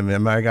have seen him.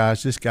 And my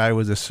gosh, this guy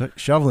was a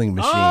shoveling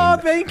machine. Oh,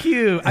 thank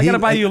you. I got to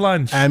buy you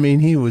lunch. I mean,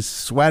 he was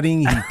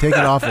sweating. He'd taken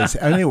off his,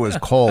 I mean, it was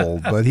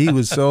cold, but he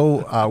was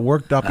so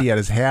worked up. He had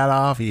his hat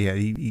off.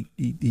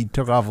 He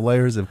took off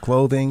layers of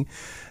clothing.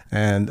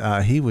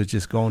 And he was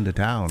just going to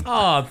town.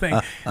 Oh,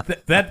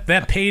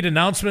 that paid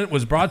announcement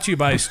was brought to you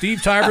by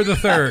Steve Tiber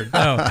III.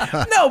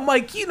 No,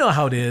 Mike, you know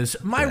how it is.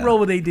 My role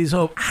with 8 Days of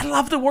Hope, I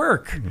love to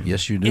work.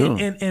 Yes, you do.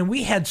 And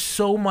we had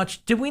so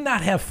much. Did we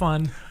not have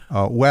fun?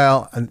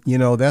 Well,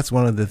 that's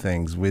one of the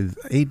things with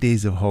 8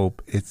 Days of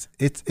Hope. It's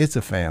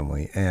a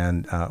family,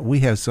 and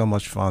we have so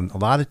much fun. A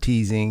lot of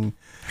teasing,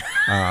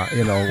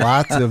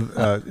 lots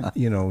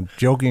of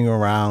joking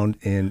around,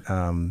 and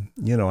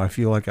I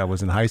feel like I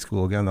was in high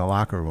school again in the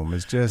locker room. We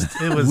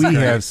great.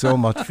 have so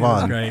much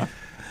fun. It was great.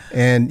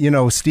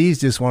 And Steve's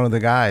just one of the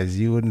guys.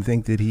 You wouldn't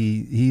think that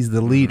he's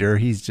the leader.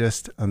 He's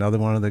just another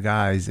one of the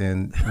guys,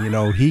 and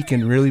he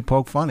can really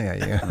poke fun at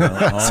you.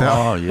 Yes.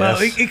 Well,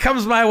 it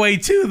comes my way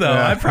too, though.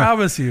 Yeah. I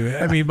promise you.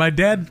 I mean, my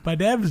dad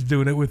was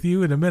doing it with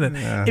you in a minute.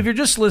 Yeah. If you're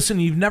just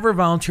listening, you've never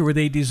volunteered with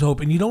 8 Days of Hope,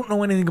 and you don't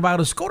know anything about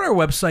us, go to our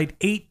website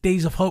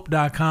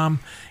 8daysofhope.com.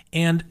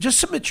 And just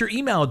submit your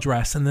email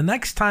address. And the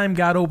next time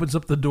God opens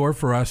up the door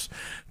for us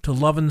to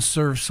love and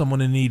serve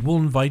someone in need, we'll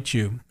invite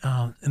you.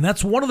 And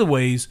that's one of the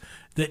ways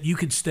that you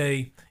could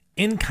stay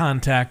in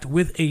contact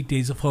with 8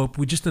 Days of Hope.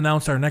 We just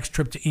announced our next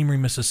trip to Amory,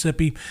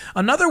 Mississippi.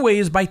 Another way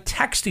is by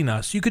texting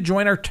us. You could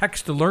join our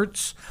text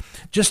alerts.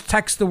 Just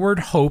text the word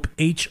HOPE,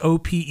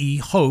 H-O-P-E,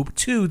 HOPE,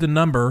 to the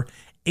number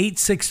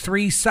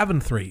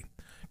 86373.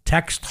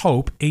 Text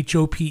HOPE,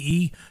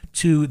 H-O-P-E,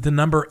 to the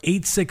number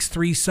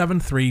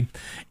 86373,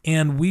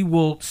 and we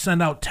will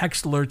send out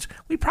text alerts.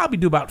 We probably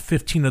do about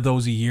 15 of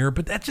those a year,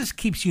 but that just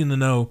keeps you in the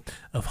know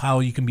of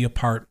how you can be a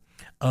part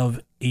of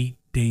 8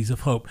 Days of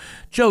Hope.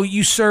 Joe,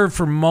 you served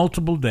for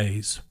multiple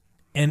days,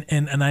 and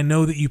I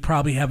know that you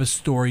probably have a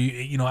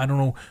story. I don't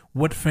know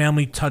what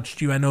family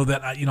touched you. I know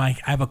that I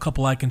have a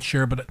couple I can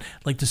share, but I'd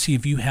like to see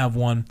if you have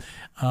one.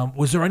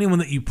 Was there anyone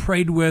that you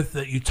prayed with,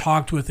 that you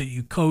talked with, that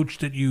you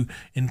coached, that you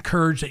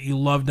encouraged, that you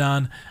loved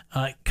on?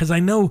 Because I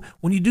know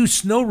when you do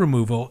snow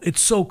removal, it's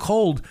so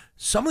cold.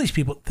 Some of these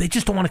people, they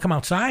just don't want to come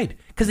outside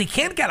because they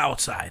can't get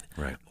outside,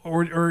 right?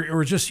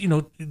 Or just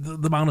the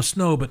amount of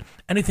snow. But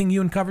anything you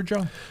uncovered,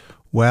 Joe?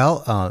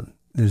 Well,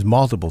 there's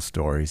multiple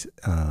stories.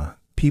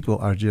 People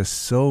are just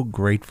so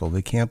grateful.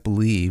 They can't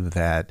believe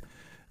that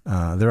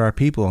there are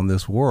people in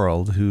this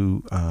world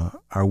who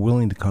are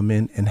willing to come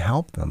in and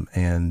help them.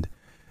 And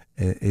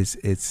I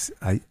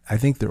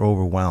think they're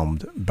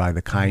overwhelmed by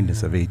the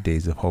kindness of 8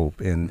 Days of Hope.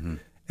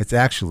 And it's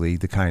actually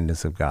the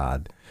kindness of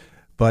God.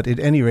 But at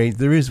any rate,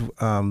 there is,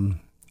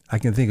 I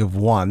can think of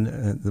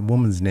one. The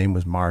woman's name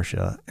was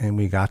Marcia, and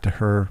we got to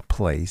her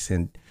place,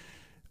 and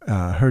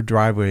her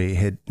driveway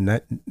had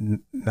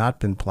not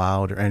been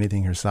plowed or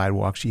anything. Her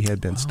sidewalk, she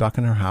had been stuck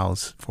in her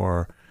house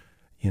for,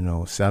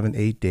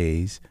 7-8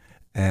 days.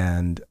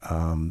 And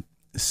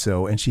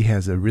and she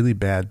has a really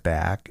bad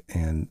back.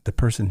 And the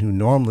person who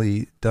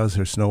normally does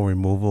her snow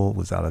removal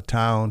was out of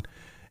town.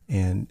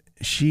 And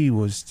she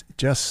was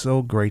just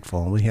so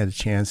grateful. And we had a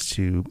chance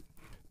to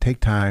take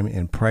time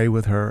and pray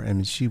with her.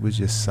 And she was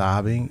just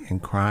sobbing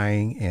and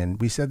crying. And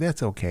we said,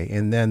 that's okay.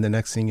 And then the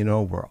next thing you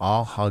know, we're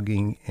all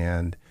hugging,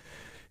 and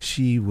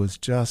she was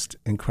just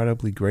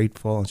incredibly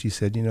grateful. And she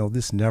said,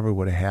 this never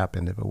would have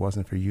happened if it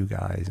wasn't for you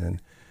guys. And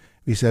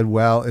we said,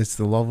 well, it's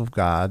the love of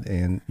God.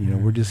 And,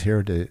 we're just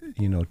here to,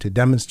 to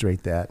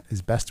demonstrate that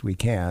as best we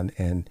can.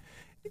 And,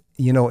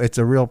 it's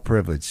a real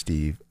privilege,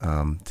 Steve,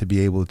 to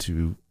be able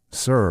to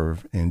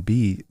serve and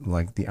be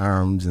like the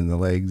arms and the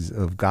legs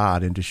of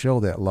God, and to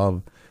show that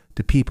love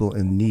to people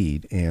in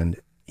need. And,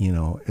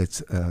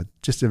 it's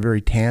just a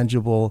very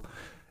tangible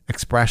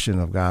expression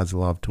of God's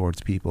love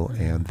towards people.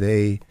 And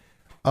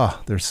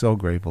they're so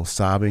grateful,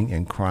 sobbing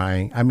and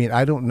crying. I mean,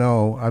 I don't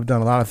know. I've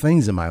done a lot of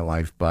things in my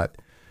life, but,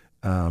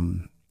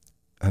 and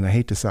I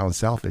hate to sound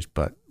selfish,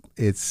 but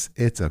it's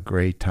a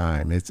great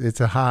time.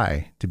 It's a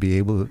high to be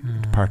able to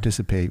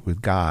participate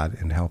with God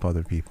and help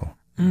other people.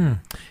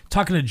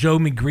 Talking to Joe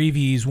McGreevy,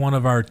 he's one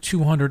of our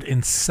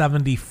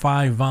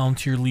 275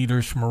 volunteer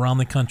leaders from around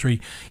the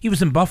country. He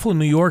was in Buffalo,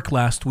 New York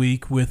last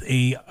week with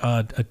a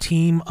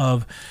team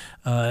of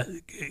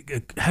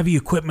heavy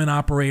equipment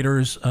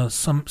operators.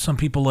 Some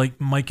people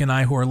like Mike and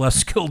I who are less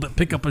skilled at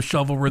pick up a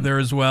shovel were there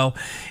as well.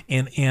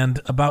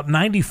 And about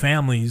 90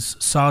 families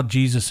saw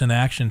Jesus in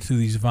action through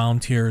these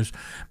volunteers.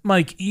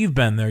 Mike, you've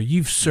been there.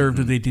 You've served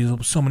with 8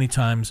 Days so many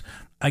times.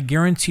 I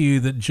guarantee you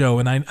that Joe,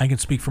 and I can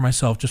speak for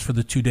myself just for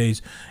the 2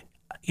 days,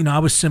 I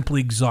was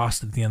simply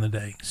exhausted at the end of the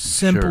day.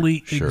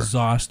 Simply Sure.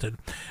 exhausted.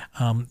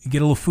 You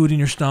get a little food in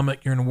your stomach.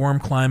 You're in a warm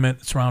climate.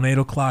 It's around 8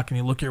 o'clock, and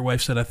you look at your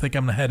wife, said, I think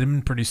I'm going to head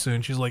in pretty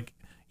soon. She's like,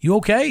 you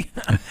okay?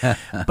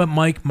 But,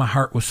 Mike, my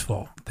heart was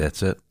full.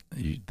 That's it.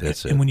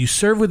 That's it. And when you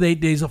serve with 8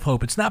 Days of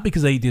Hope, it's not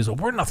because 8 Days of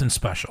Hope. We're nothing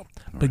special,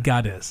 but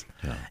God is.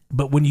 Yeah.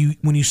 But when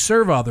you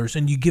serve others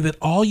and you give it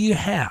all you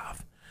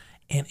have,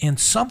 and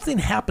something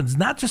happens,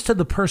 not just to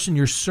the person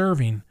you're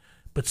serving,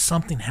 but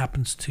something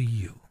happens to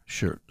you.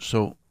 Sure.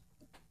 So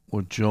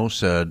what Joe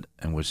said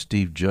and what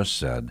Steve just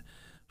said,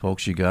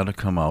 folks, you got to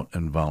come out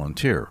and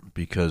volunteer,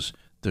 because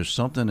there's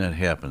something that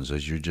happens,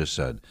 as you just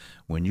said,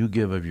 when you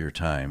give of your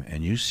time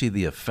and you see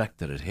the effect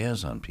that it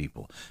has on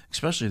people,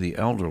 especially the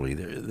elderly.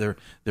 They're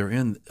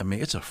in. I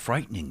mean, it's a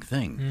frightening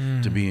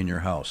thing to be in your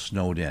house,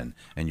 snowed in,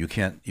 and you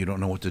don't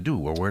know what to do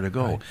or where to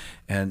go. Right.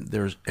 And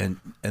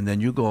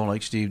then you go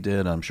like Steve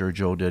did. I'm sure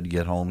Joe did.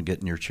 Get home,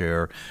 get in your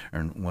chair,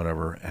 and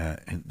whatever.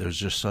 And there's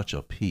just such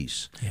a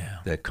peace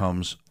that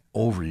comes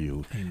over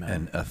you. Amen.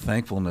 And a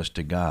thankfulness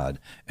to God.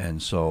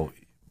 And so.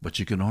 But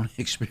you can only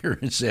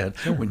experience that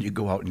when you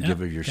go out and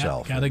give of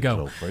yourself. Gotta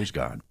go. So, praise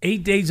God.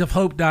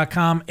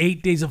 8daysofhope.com,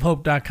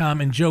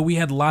 8daysofhope.com. And, Joe, we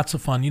had lots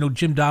of fun.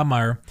 Jim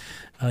Dobmeyer,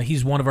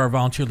 he's one of our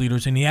volunteer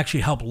leaders, and he actually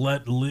helped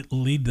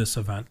lead this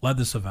event.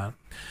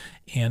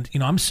 And,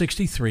 I'm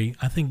 63.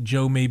 I think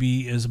Joe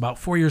maybe is about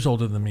 4 years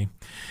older than me.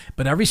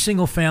 But every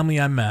single family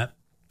I met,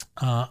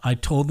 I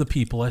told the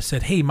people, I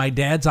said, hey, my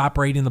dad's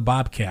operating the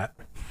Bobcat.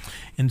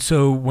 And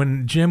so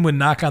when Jim would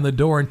knock on the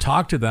door and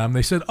talk to them,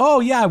 they said, oh,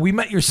 yeah, we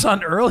met your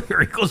son earlier.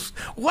 He goes,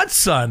 what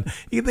son?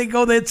 They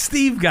go, that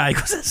Steve guy. He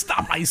goes, that's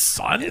not my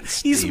son.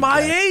 He's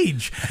my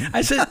age.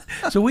 I said,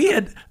 so we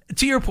had,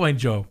 to your point,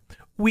 Joe,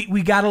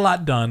 we got a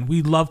lot done.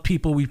 We loved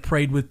people. We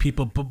prayed with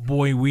people. But,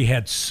 boy, we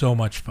had so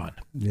much fun.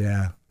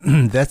 Yeah,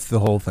 that's the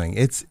whole thing.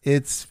 It's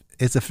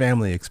a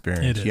family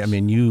experience. It is. I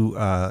mean,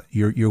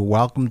 you're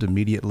welcomed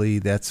immediately.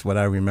 That's what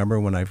I remember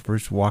when I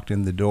first walked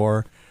in the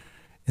door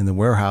in the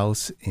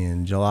warehouse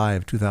in July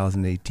of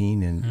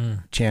 2018,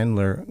 and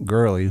Chandler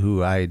Gurley,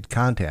 who I had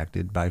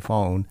contacted by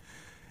phone,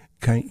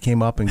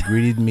 came up and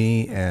greeted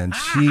me, and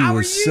she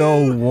was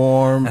so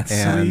warm. That's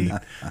and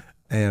sweet.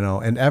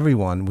 And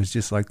everyone was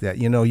just like that.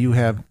 You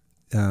have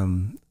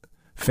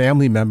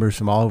family members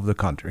from all over the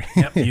country.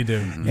 Yep, you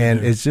do.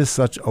 It's just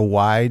such a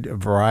wide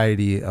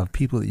variety of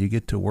people that you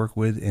get to work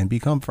with and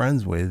become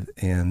friends with.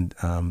 And,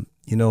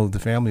 the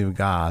family of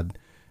God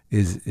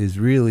is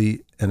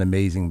really an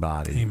amazing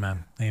body.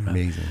 Amen.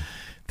 Amazing.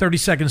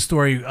 30-second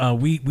story.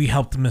 We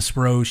helped Miss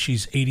Rose.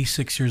 She's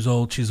 86 years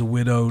old. She's a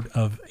widowed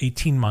of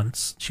 18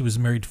 months. She was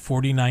married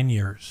 49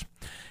 years.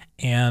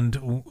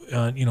 And,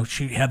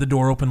 she had the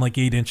door open like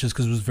 8 inches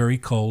because it was very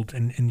cold.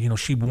 And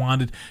she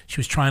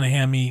was trying to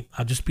hand me,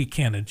 I'll just be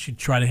candid, she'd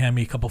try to hand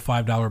me a couple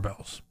 $5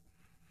 bills.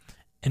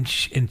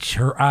 And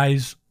her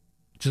eyes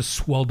just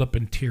swelled up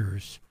in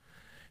tears.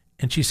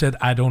 And she said,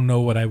 I don't know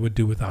what I would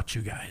do without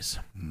you guys.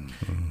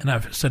 Mm-hmm. And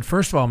I said,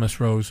 first of all, Miss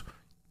Rose,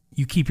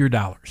 you keep your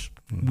dollars.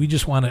 Mm-hmm. We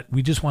just want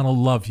to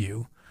love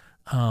you.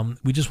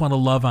 We just want to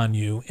love on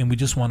you, and we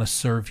just want to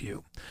serve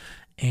you.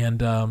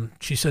 And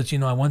she says,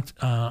 I went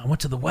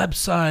to the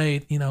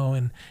website,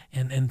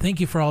 and thank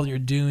you for all you're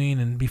doing.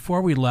 And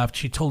before we left,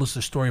 she told us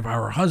the story of how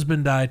her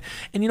husband died.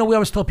 And, we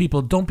always tell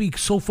people, don't be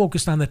so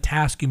focused on the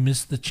task, you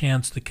miss the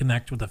chance to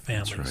connect with the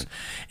families. That's right.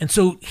 And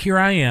so here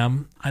I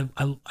am.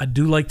 I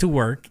do like to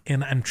work,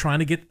 and I'm trying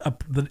to get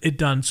it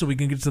done so we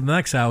can get to the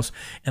next house.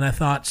 And I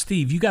thought,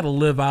 Steve, you got to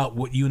live out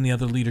what you and the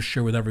other leaders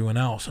share with everyone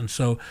else. And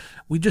so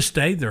we just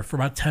stayed there for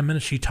about 10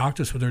 minutes. She talked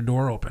to us with her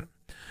door open.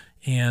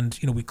 And,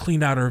 we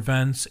cleaned out our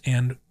events,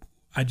 and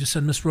I just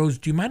said, Miss Rose,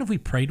 do you mind if we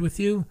prayed with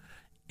you?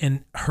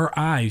 And her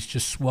eyes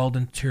just swelled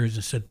in tears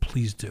and said,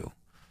 please do.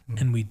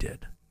 And we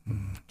did.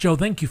 Joe,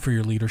 thank you for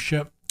your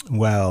leadership.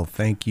 Well,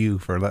 thank you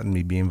for letting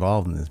me be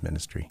involved in this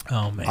ministry.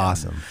 Oh, man.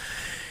 Awesome.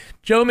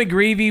 Joe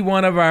McGreevy,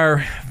 one of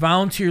our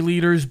volunteer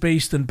leaders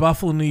based in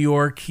Buffalo, New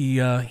York. He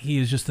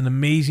is just an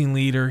amazing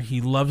leader. He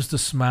loves to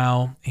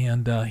smile,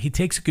 and he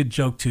takes a good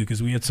joke, too,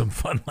 because we had some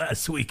fun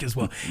last week as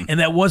well.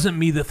 And that wasn't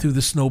me that threw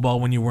the snowball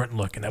when you weren't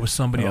looking. That was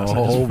somebody else.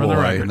 Oh,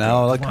 boy.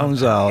 Now it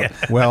comes out.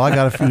 Yeah. Well, I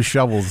got a few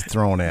shovels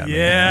thrown at me.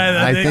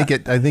 Yeah. I think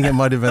it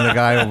might have been the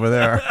guy over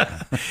there.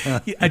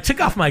 I took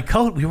off my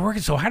coat. We were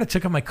working so hard. I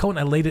took off my coat, and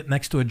I laid it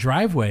next to a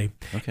driveway.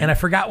 Okay. And I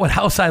forgot what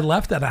house I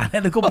left it. I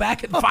had to go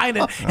back and find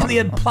it. And they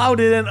had plowed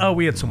it in. Oh,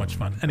 we had so much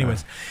fun.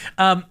 Anyways,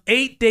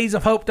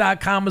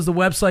 8daysofhope.com is the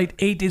website,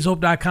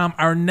 8daysofhope.com.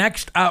 Our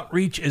next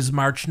outreach is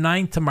March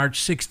 9th to March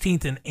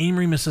 16th in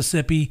Amory,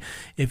 Mississippi.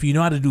 If you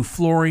know how to do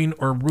flooring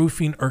or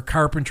roofing or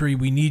carpentry,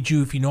 we need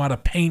you. If you know how to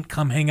paint,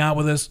 come hang out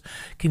with us.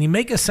 Can you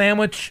make a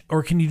sandwich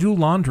or can you do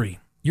laundry?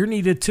 You're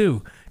needed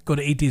too. Go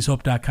to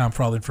 8dayshope.com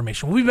for all the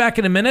information. We'll be back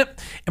in a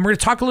minute, and we're going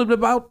to talk a little bit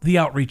about the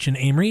outreach in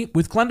Amory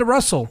with Glenda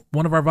Russell,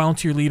 one of our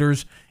volunteer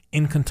leaders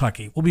in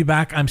Kentucky. We'll be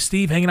back. I'm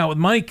Steve, hanging out with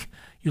Mike.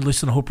 You're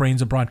listening to Hope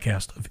Reigns, a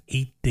broadcast of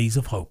 8 Days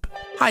of Hope.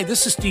 Hi,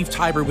 this is Steve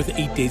Tiber with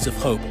 8 Days of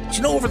Hope. Do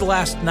you know over the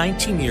last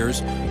 19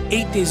 years,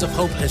 8 Days of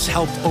Hope has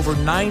helped over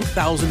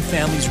 9,000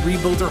 families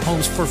rebuild their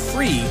homes for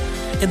free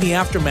in the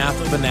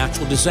aftermath of a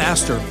natural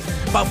disaster.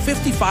 About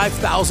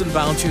 55,000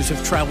 volunteers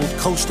have traveled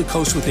coast to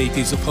coast with 8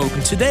 Days of Hope.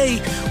 And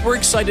today, we're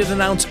excited to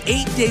announce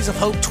 8 Days of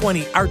Hope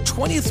 20, our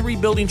 20th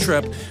rebuilding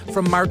trip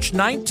from March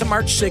 9th to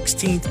March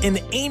 16th in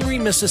Amory,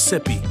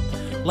 Mississippi.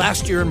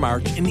 Last year in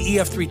March, an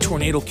EF3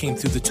 tornado came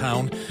through the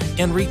town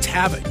and wreaked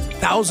havoc.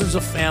 Thousands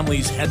of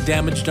families had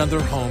damage done to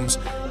their homes,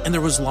 and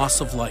there was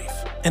loss of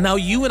life. And now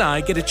you and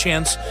I get a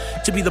chance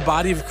to be the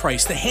body of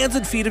Christ, the hands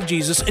and feet of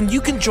Jesus, and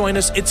you can join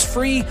us. It's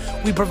free.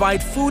 We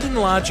provide food and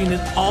lodging,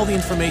 and all the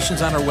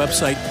information's on our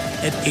website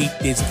at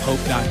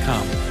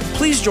 8daysofhope.com.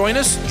 Please join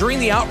us during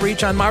the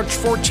outreach on March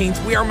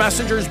 14th. We are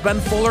messengers, Ben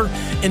Fuller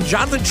and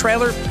Jonathan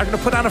Traylor are going to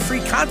put on a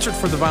free concert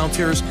for the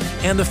volunteers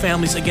and the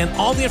families. Again,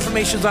 all the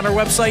information's on our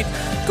website.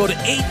 Go to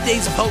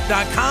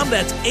 8daysofhope.com.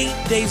 That's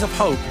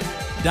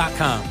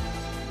 8daysofhope.com.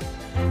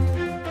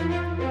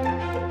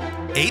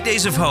 8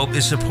 Days of Hope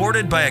is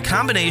supported by a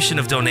combination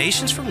of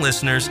donations from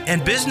listeners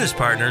and business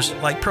partners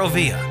like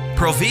Provia.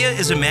 Provia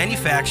is a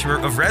manufacturer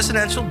of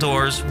residential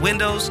doors,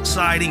 windows,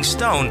 siding,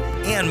 stone,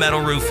 and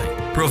metal roofing.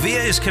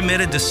 Provia is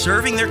committed to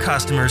serving their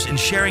customers and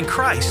sharing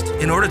Christ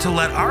in order to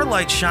let our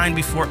light shine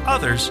before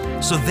others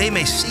so they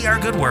may see our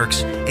good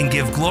works and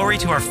give glory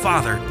to our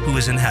Father who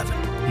is in heaven.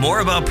 More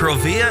about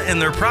Provia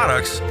and their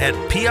products at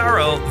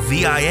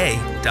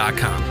provia.com.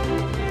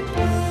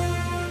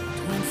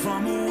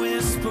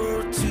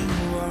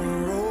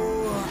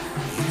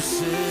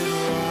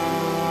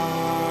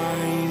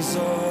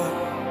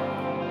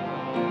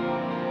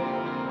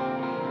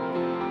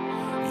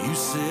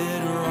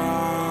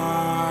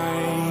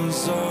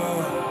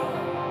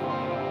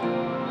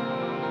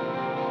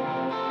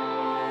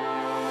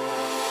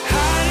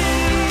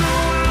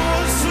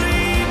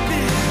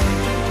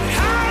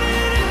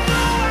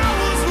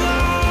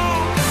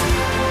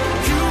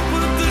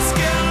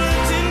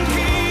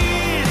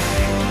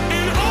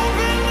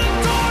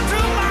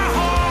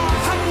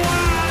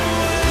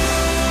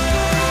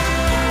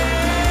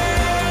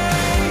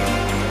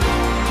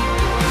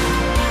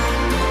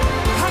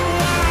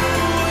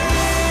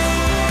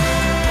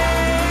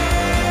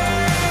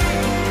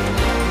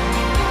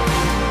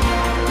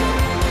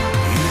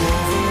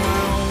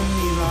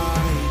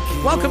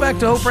 Welcome back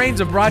to Hope Reigns,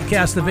 a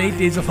broadcast of 8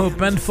 Days of Hope.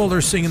 Ben Fuller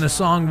singing the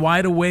song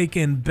Wide Awake,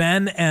 and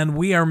Ben and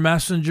We Are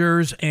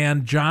Messengers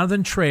and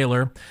Jonathan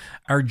Traylor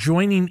are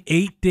joining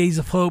 8 Days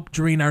of Hope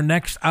during our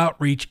next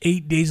outreach,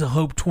 8 Days of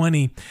Hope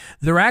 20.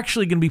 They're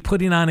actually going to be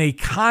putting on a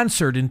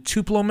concert in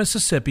Tupelo,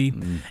 Mississippi,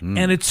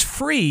 and it's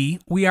free.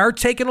 We are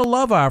taking a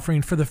love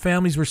offering for the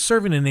families we're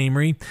serving in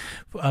Amory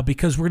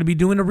because we're going to be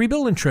doing a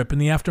rebuilding trip in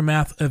the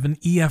aftermath of an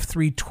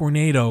EF3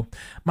 tornado.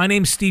 My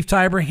name's Steve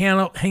Tiber,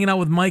 hanging out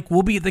with Mike.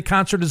 We'll be at the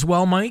concert as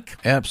well, Mike.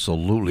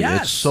 Absolutely.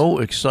 Yes. It's so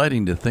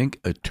exciting to think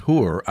a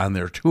tour, on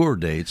their tour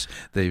dates,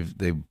 they've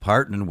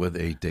partnered with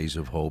 8 Days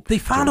of Hope. They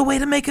found a way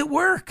to make it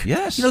work.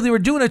 Yes. You know, they were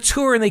doing a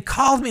tour and they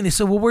called me and they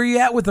said, well, where are you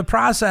at with the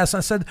process? I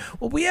said,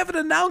 well, we haven't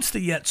announced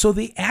it yet. So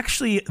they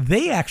actually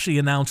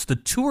announced the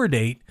tour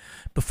date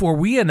before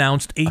we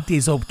announced 8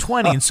 Days Hope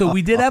 20. And so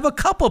we did have a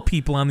couple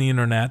people on the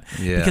internet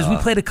because we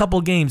played a couple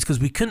games because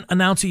we couldn't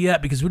announce it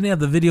yet because we didn't have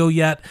the video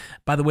yet.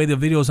 By the way, the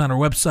video is on our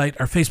website,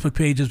 our Facebook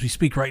page as we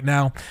speak right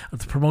now,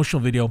 the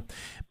promotional video.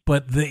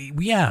 But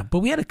we had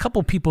a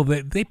couple people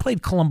that they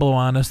played Columbo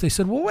on us. They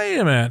said, well, wait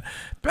a minute.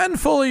 Ben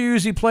Fuller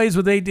usually plays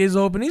with 8 Days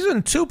Open. He's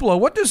in Tupelo.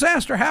 What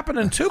disaster happened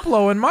in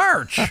Tupelo in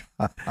March?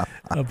 We're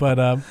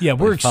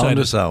excited. Found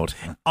us out.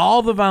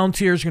 All the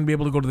volunteers are going to be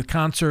able to go to the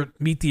concert,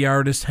 meet the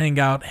artist, hang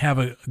out, have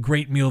a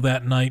great meal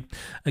that night.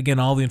 Again,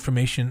 all the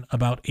information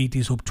about 8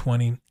 Days Hope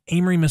 20,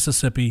 Amory,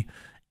 Mississippi,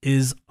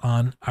 is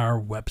on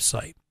our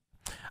website.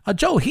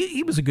 Joe,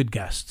 he was a good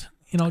guest.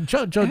 You know,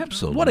 Joe,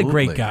 Absolutely. What a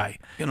great guy.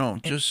 You know,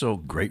 just so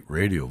great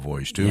radio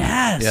voice, too.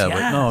 Yes, yeah, yes.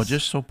 But no,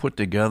 just so put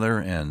together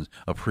and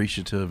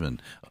appreciative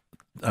and,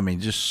 I mean,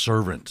 just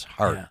servant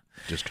heart. Yeah.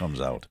 Just comes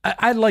out.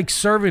 I like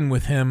serving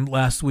with him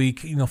last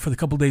week, you know, for the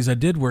couple of days I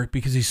did work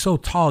because he's so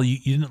tall, you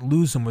didn't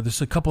lose him. Where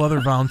there's a couple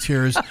other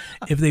volunteers,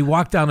 if they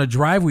walked down a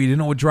driveway, you didn't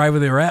know what driveway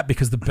they were at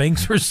because the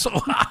banks were so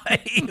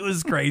high. It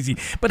was crazy.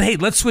 But hey,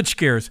 let's switch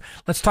gears.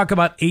 Let's talk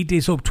about 8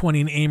 Days Hope 20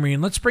 in Amory,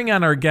 and let's bring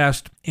on our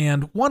guest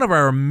and one of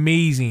our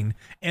amazing,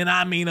 and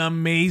I mean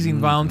amazing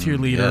volunteer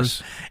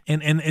leaders. Yes.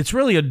 And it's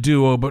really a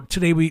duo, but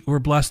today we're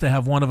blessed to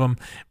have one of them.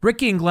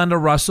 Ricky and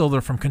Glenda Russell,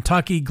 they're from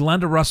Kentucky.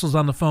 Glenda Russell's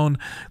on the phone.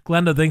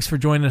 Glenda, thanks for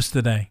joining us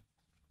today.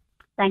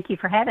 Thank you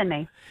for having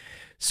me.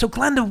 So,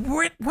 Glenda,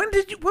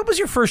 what was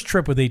your first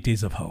trip with 8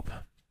 Days of Hope?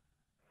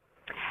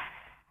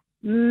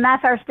 My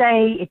first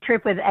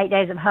trip with 8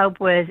 Days of Hope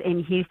was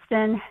in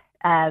Houston.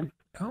 The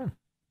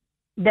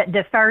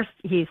first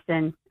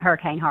Houston,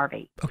 Hurricane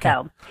Harvey. Okay.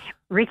 So,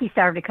 Ricky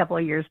served a couple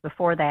of years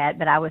before that,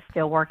 but I was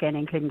still working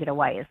and couldn't get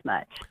away as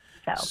much.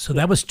 So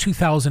that was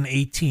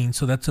 2018.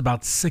 So that's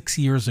about 6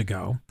 years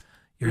ago.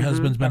 Your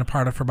husband's been a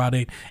part of for about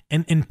 8.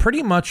 And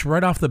pretty much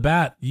right off the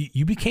bat,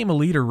 you became a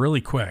leader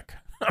really quick.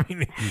 I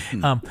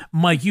mean,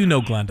 Mike, you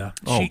know Glenda.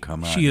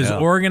 Come on. She is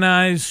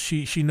organized.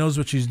 She knows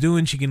what she's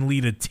doing. She can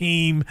lead a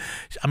team.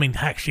 I mean,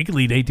 heck, she could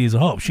lead 8 Days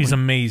of Hope. She's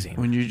amazing.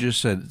 When you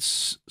just said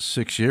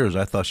 6 years,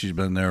 I thought she's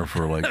been there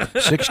for like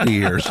 60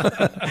 years.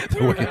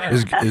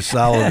 as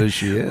solid as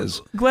she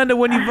is. Glenda,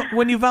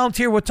 when you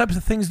volunteer, what types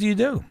of things do you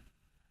do?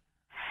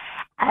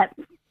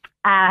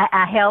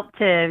 I help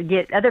to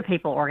get other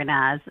people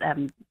organized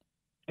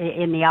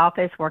in the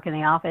office, work in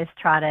the office,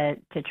 try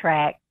to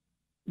track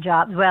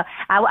jobs. Well,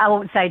 I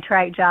won't say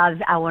track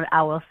jobs. I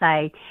will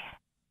say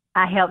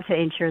I help to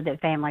ensure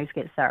that families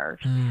get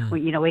served.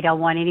 We don't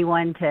want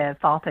anyone to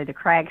fall through the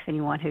cracks,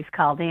 anyone who's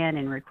called in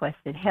and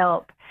requested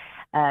help.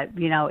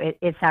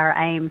 It's our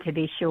aim to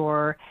be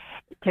sure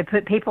to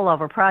put people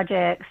over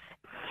projects,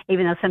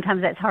 even though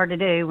sometimes that's hard to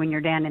do when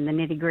you're down in the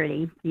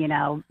nitty-gritty,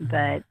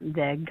 but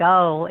the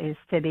goal is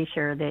to be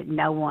sure that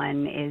no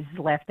one is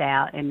left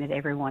out and that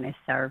everyone is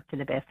served to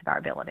the best of our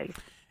abilities.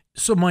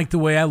 So, Mike, the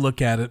way I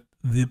look at it,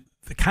 the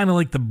kind of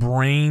like the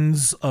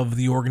brains of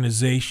the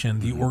organization,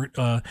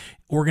 the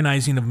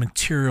organizing of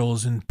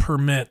materials and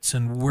permits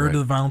and where do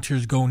the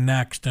volunteers go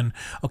next. And,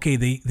 okay,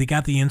 they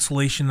got the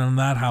insulation on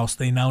that house.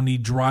 They now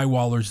need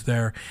drywallers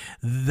there.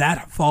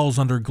 That falls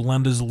under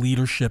Glenda's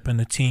leadership and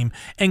the team.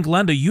 And,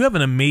 Glenda, you have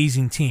an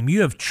amazing team.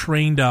 You have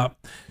trained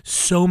up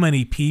so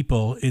many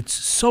people. It's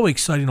so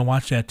exciting to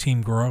watch that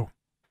team grow.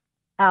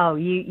 Oh,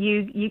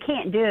 you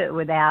can't do it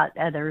without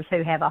others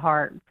who have a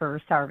heart for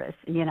service,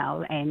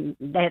 and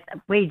that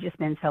we've just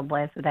been so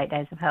blessed with 8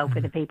 Days of Hope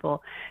with the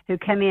people who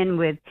come in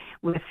with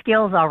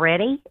skills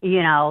already,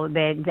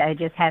 that they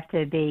just have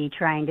to be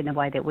trained in the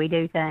way that we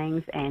do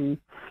things. And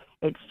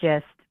it's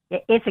a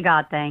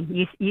God thing.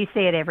 You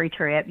see it every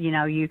trip.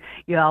 You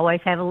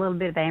always have a little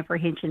bit of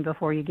apprehension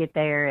before you get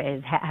there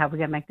as how we're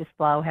going to make this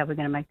flow, how we're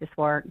going to make this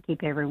work,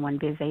 keep everyone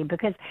busy,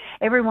 because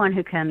everyone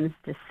who comes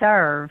to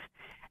serve,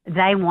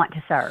 they want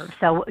to serve.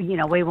 So,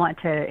 we want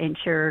to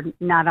ensure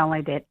not only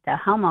that the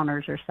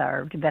homeowners are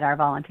served, but our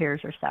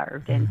volunteers are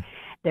served. And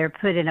they're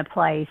put in a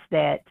place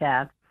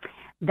that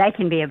they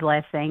can be a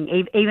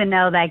blessing. Even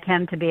though they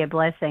come to be a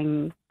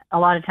blessing, a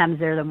lot of times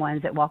they're the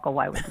ones that walk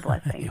away with the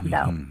blessing.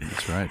 So,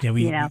 that's right.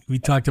 Yeah, we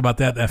talked about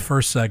that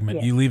first segment.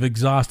 Yes. You leave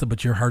exhausted,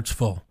 but your heart's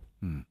full.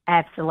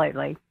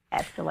 Absolutely.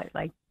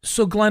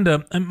 So,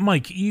 Glenda and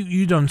Mike,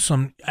 you done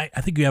some.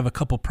 I think you have a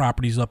couple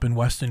properties up in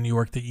Western New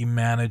York that you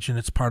manage, and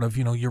it's part of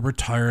your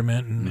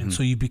retirement, and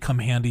so you become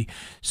handy.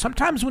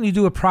 Sometimes when you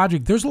do a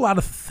project, there's a lot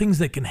of things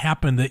that can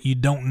happen that you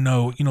don't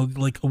know.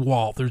 Like a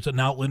wall. There's an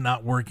outlet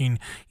not working.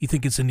 You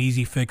think it's an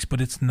easy fix,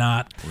 but it's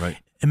not. Right.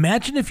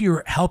 Imagine if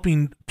you're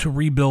helping to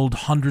rebuild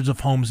hundreds of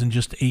homes in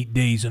just 8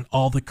 days and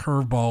all the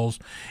curveballs.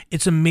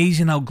 It's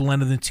amazing how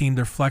Glenda and the team,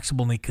 they're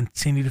flexible and they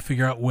continue to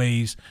figure out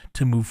ways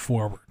to move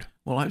forward.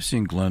 Well, I've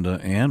seen Glenda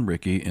and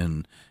Ricky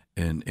in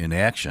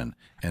action,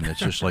 and it's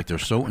just like they're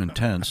so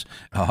intense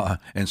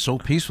and so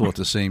peaceful at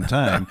the same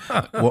time.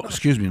 Well,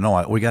 excuse me,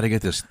 no, we got to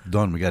get this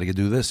done. We got to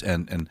do this,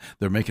 and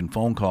they're making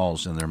phone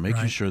calls and they're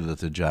making sure that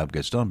the job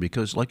gets done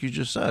because, like you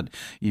just said,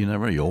 you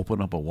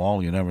open up a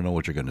wall, you never know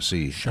what you're going to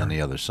see on the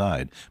other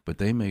side. But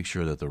they make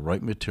sure that the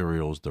right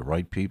materials, the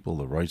right people,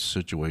 the right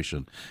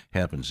situation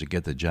happens to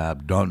get the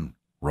job done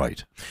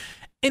right.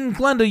 And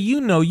Glenda,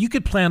 you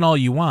could plan all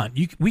you want.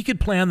 We could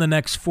plan the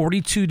next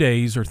 42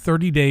 days or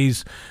 30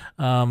 days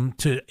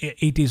to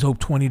 8 Days Hope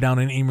 20 down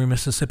in Amory,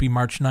 Mississippi,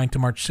 March 9th to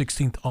March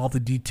 16th. All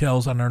the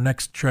details on our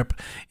next trip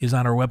is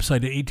on our website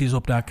at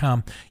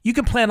 8dayshope.com. You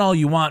can plan all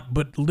you want,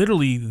 but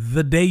literally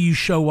the day you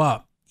show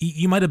up,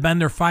 you might have been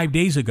there 5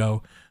 days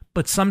ago,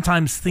 but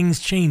sometimes things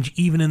change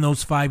even in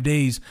those 5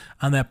 days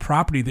on that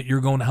property that you're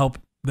going to help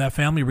that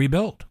family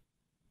rebuild.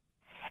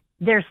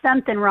 There's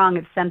something wrong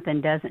if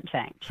something doesn't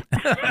change.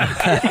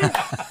 Because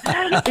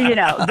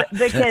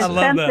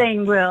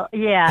something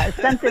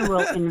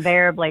will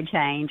invariably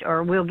change,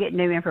 or we'll get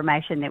new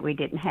information that we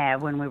didn't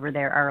have when we were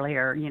there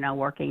earlier,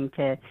 working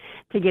to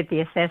get the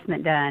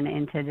assessment done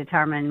and to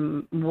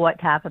determine what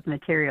type of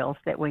materials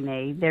that we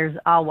need. There's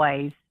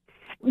always,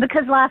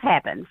 because life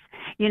happens,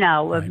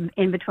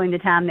 in between the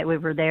time that we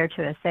were there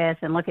to assess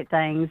and look at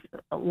things,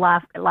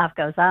 life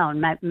goes on.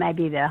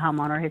 Maybe the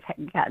homeowner has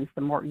gotten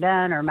some work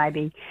done, or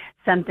maybe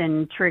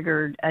something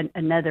triggered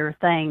another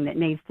thing that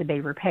needs to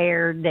be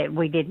repaired that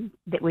we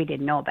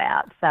didn't know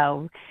about.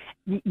 So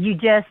you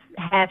just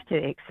have to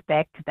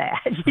expect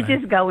that. You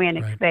just go in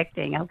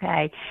expecting,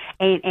 okay,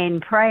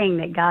 and praying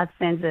that God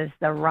sends us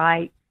the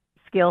right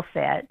skill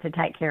set to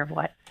take care of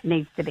what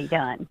needs to be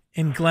done.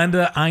 And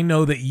Glenda, I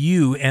know that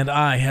you and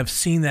I have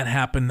seen that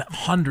happen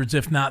hundreds,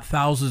 if not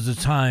thousands of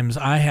times.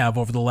 I have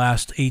over the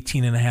last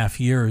 18 and a half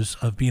years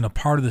of being a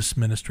part of this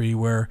ministry,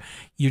 where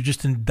you're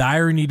just in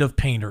dire need of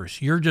painters.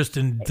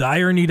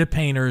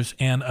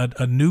 And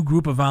a new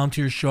group of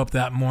volunteers show up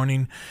that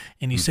morning,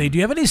 and you say, do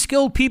you have any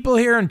skilled people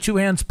here? And two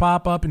hands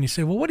pop up, and you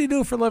say, well, what do you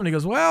do for a living? He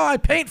goes, well, I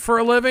paint for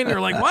a living. You're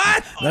like,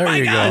 what? There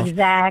you go.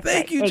 Exactly.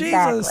 Thank you,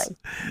 exactly. Jesus.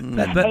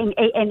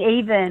 And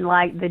even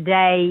like the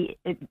day,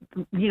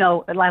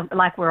 like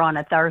like we're on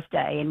a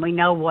Thursday and we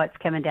know what's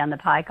coming down the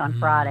pike on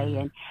Friday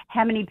and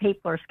how many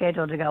people are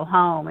scheduled to go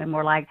home. And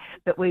we're like,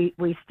 but we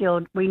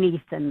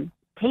need some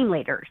team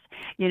leaders,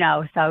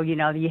 so,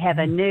 you have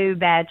a new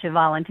batch of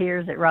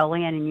volunteers that roll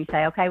in and you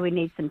say, okay, we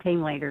need some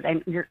team leaders.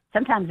 And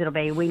sometimes it'll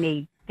be, we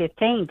need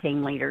 15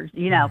 team leaders,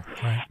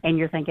 right. And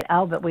you're thinking,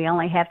 oh, but we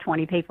only have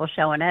 20 people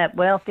showing up.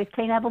 Well,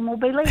 15 of them will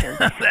be leaders.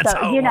 That's so,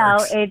 how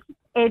it works.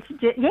 It's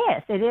just,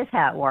 yes, it is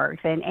how it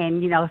works.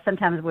 And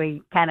sometimes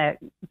we kind of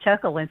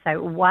chuckle and say,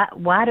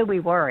 why do we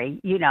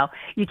worry? You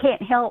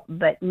can't help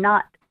but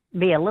not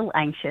be a little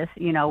anxious,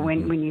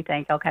 when you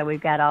think, okay, we've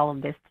got all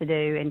of this to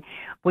do and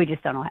we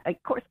just don't know.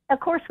 Of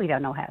course we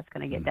don't know how it's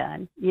going to get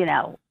done.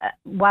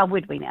 Why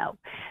would we know?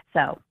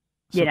 So,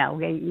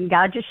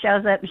 God just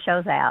shows up and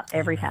shows out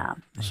every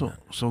time. So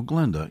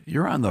Glenda,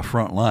 you're on the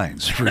front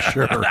lines for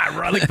sure.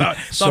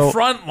 the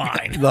front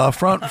line. The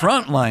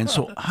front line.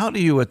 So how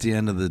do you, at the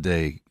end of the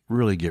day,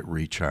 really get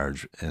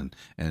recharged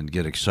and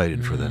get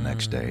excited for the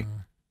next day?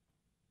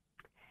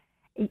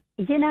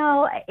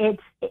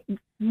 It's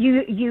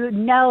you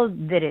know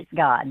that it's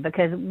God,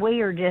 because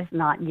we are just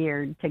not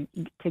geared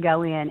to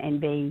go in and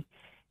be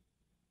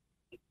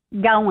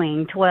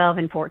going 12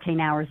 and 14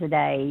 hours a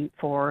day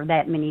for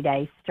that many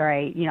days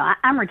straight.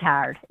 I'm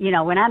retired.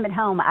 When I'm at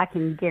home, I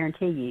can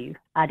guarantee you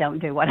I don't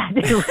do what I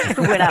do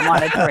when I'm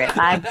on a trip.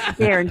 I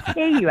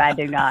guarantee you I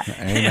do not.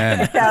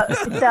 Amen.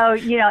 So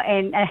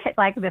and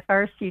like the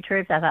first few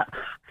trips, I thought,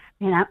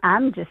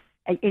 I'm just,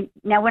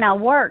 now when I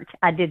worked,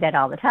 I did that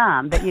all the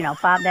time, but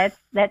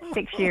that's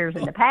 6 years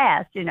in the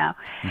past,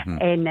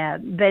 and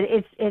but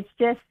it's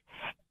just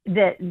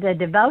the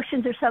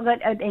devotions are so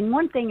good. And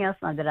one thing else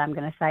that I'm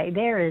going to say,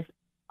 there is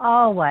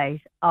always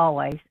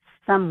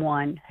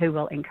someone who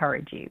will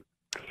encourage you.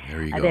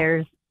 There you go.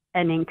 There's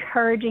an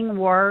encouraging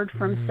word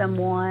from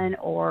someone,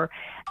 or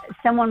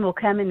someone will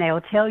come and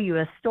they'll tell you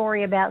a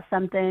story about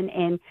something,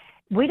 and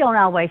we don't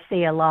always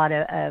see a lot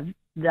of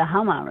the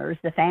homeowners,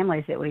 the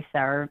families that we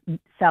serve.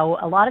 So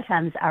a lot of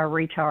times our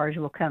recharge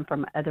will come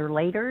from other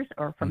leaders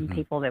or from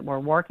people that we're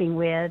working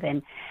with,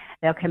 and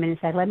they'll come in and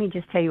say, let me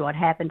just tell you what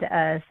happened to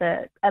us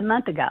a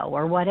month ago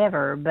or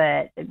whatever.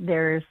 But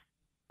there's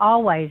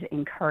always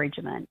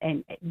encouragement,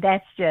 and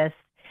that's just,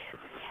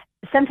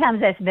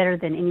 sometimes that's better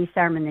than any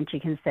sermon that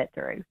you can sit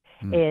through,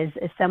 is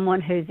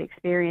someone who's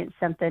experienced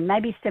something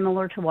maybe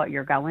similar to what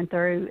you're going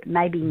through,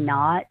 maybe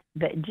not,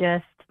 but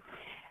just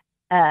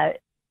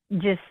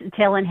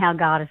telling how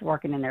God is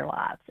working in their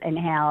lives and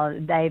how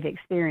they've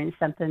experienced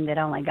something that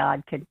only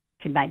God could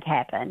make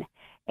happen.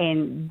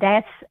 And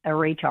that's a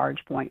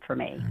recharge point for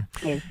me,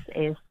 is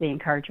the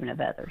encouragement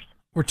of others.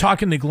 We're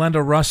talking to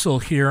Glenda Russell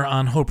here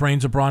on Hope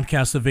Reigns, a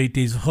broadcast of 8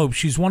 Days of Hope.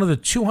 She's one of the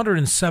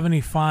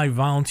 275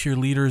 volunteer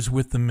leaders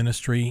with the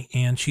ministry,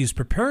 and she's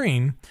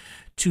preparing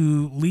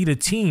to lead a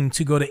team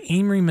to go to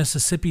Amory,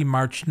 Mississippi,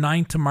 March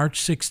 9th to March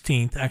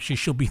 16th. Actually,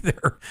 she'll be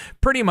there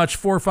pretty much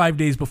 4 or 5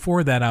 days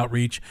before that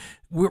outreach.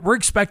 We're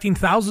expecting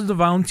thousands of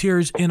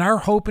volunteers in our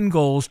hope and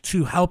goals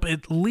to help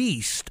at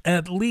least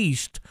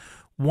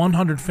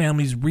 100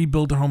 families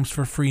rebuild their homes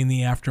for free in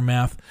the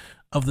aftermath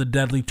of the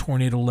deadly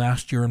tornado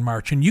last year in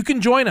March. And you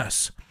can join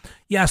us.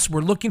 Yes,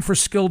 we're looking for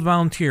skilled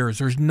volunteers.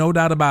 There's no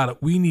doubt about it.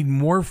 We need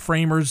more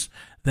framers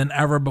than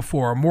ever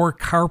before, more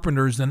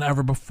carpenters than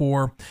ever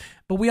before.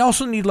 But we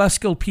also need less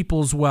skilled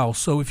people as well.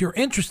 So if you're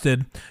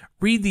interested,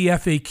 read the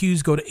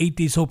FAQs, go to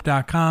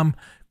 8dayshope.com,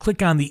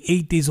 click on the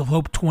 8 Days of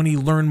Hope 20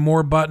 Learn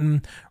More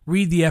button,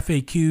 read the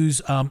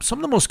FAQs. Some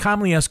of the most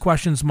commonly asked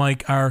questions,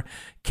 Mike, are,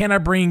 can I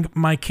bring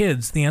my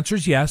kids? The answer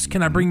is yes.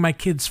 Can I bring my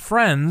kids'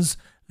 friends?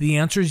 The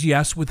answer is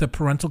yes, with a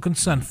parental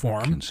consent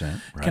form.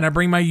 Consent, right. Can I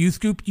bring my youth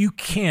group? You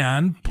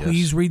can.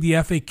 Please read the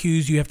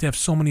FAQs. You have to have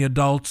so many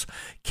adults.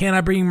 Can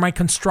I bring my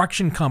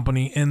construction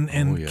company? And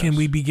can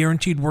we be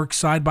guaranteed work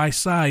side by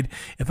side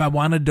if I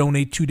want to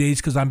donate 2 days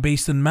because I'm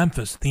based in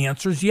Memphis? The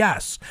answer is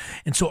yes.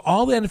 And so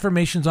all that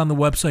information is on the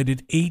website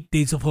at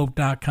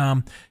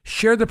 8daysofhope.com.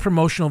 Share the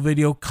promotional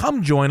video.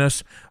 Come join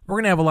us. We're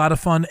going to have a lot of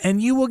fun, and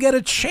you will get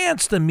a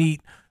chance to meet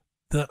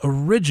the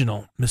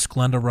original Miss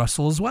Glenda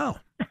Russell as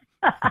well.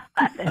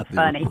 That's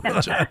funny.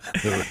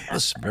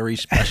 That's very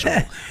special.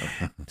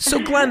 So,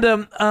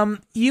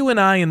 Glenda, you and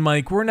I and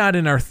Mike, we're not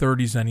in our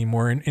 30s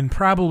anymore, and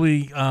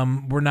probably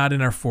we're not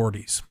in our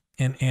 40s,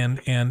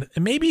 and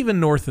maybe even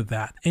north of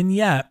that. And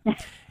yet,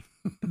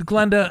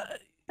 Glenda,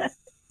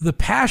 the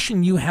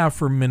passion you have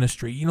for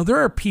ministry, there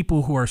are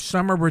people who are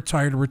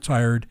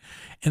retired,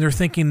 and they're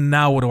thinking,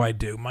 now what do I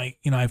do? I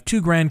have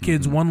 2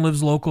 grandkids. One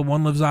lives local,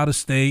 one lives out of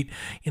state.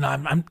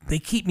 They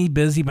keep me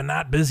busy, but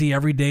not busy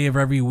every day of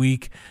every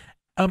week.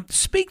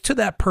 Speak to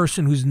that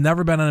person who's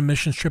never been on a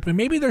missions trip, and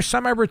maybe they're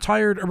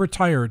semi-retired or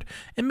retired,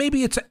 and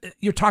maybe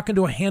you're talking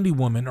to a handy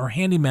woman or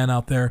handyman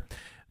out there.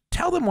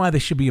 Tell them why they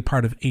should be a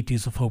part of 8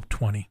 Days of Hope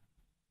 20.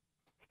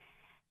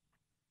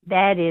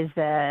 That is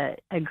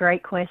a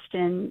great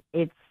question.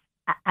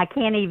 I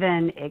can't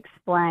even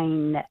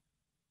explain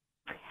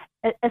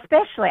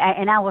especially,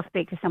 and I will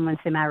speak to someone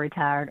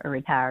semi-retired or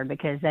retired,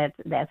 because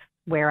that's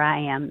where I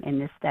am in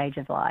this stage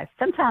of life.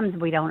 Sometimes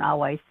we don't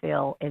always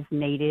feel as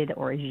needed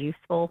or as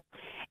useful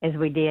as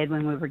we did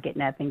when we were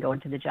getting up and going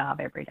to the job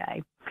every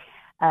day.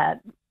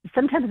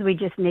 Sometimes we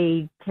just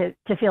need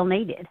to feel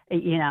needed,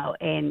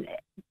 and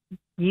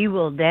you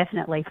will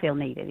definitely feel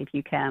needed if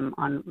you come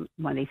on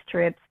one of these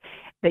trips,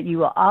 but you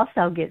will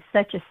also get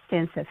such a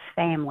sense of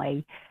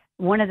family.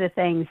 One of the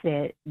things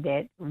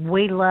that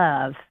we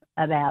love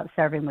about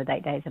serving with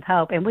 8 Days of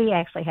Hope, and we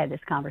actually had this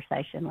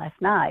conversation last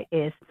night,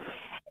 is,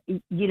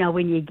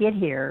 when you get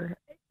here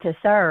to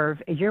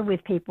serve, you're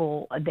with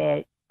people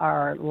that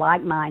are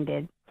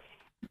like-minded.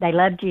 They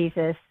love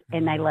Jesus,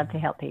 and they love to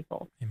help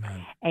people.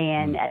 Amen.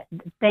 And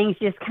things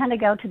just kind of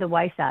go to the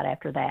wayside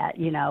after that.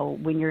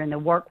 When you're in the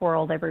work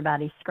world,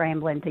 everybody's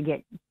scrambling to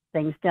get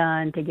things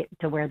done, to get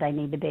to where they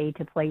need to be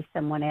to please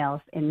someone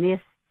else. In this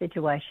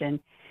situation,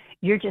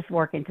 you're just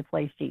working to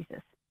please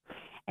Jesus.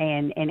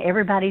 And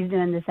everybody's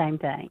doing the same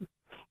thing.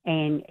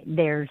 And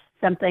there's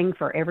something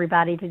for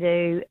everybody to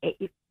do.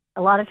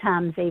 A lot of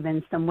times,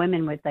 even some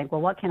women would think, well,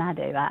 what can I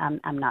do?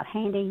 I'm not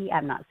handy.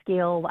 I'm not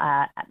skilled.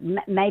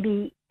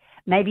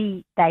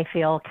 Maybe they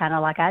feel kind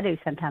of like I do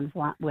sometimes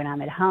when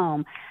I'm at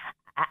home.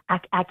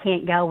 I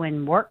can't go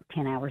and work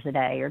 10 hours a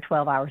day or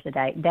 12 hours a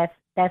day.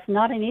 That's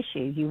not an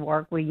issue. You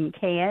work when you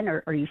can,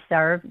 or you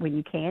serve when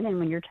you can, and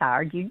when you're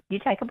tired, you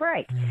take a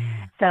break.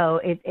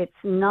 So it's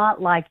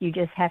not like you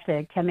just have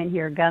to come in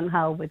here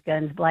gung-ho with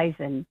guns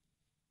blazing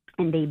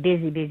and be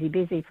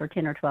busy for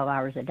 10 or 12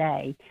 hours a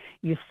day.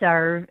 You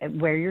serve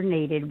where you're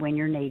needed, when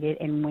you're needed,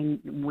 and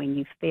when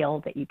you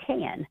feel that you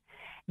can.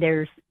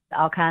 There's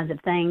all kinds of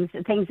things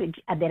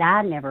that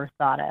I never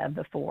thought of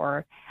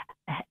before.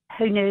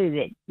 Who knew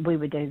that we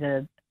would do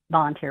the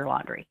volunteer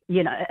laundry?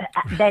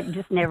 That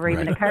just never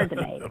even occurred to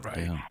me.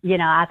 Right.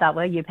 I thought,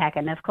 well, you pack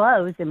enough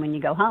clothes, and when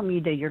you go home, you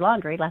do your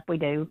laundry like we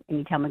do, and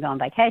you tell me to go on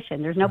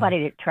vacation. There's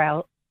nobody that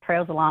trails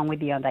along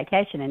with you on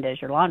vacation and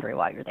does your laundry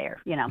while you're there,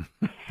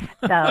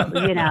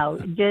 So,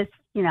 just,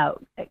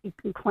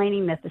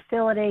 cleaning the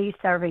facility,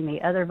 serving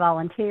the other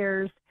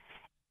volunteers,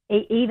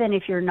 even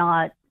if you're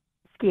not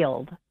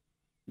skilled,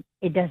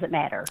 it doesn't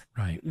matter.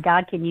 Right.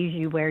 God can use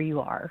you where you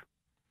are,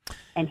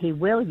 and He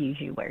will use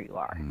you where you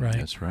are. Right.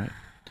 That's right.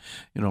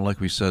 Like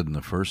we said in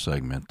the first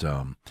segment,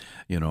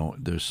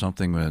 there's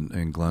something,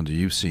 and Glenda,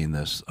 you've seen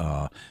this,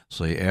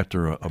 say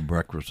after a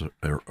breakfast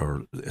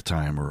or a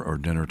time or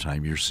dinner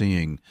time, you're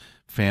seeing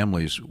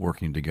families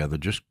working together,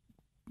 just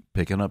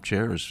picking up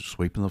chairs,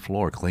 sweeping the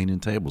floor, cleaning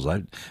tables.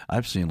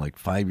 I've seen like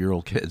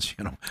 5-year-old kids,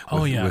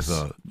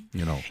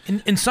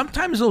 And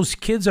sometimes those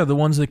kids are the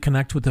ones that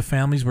connect with the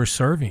families we're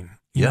serving.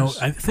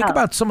 Yes. I think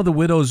about some of the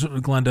widows,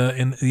 Glenda,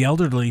 and the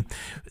elderly.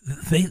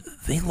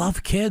 They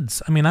love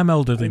kids. I mean, I'm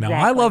elderly now.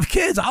 I love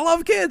kids,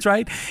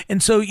 right?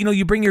 And so,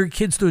 you bring your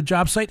kids to a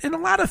job site, and a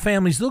lot of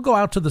families, they'll go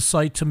out to the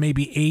site to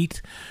maybe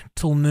 8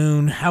 till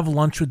noon, have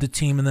lunch with the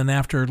team, and then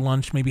after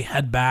lunch, maybe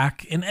head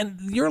back. And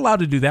you're allowed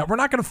to do that. We're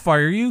not going to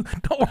fire you.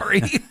 Don't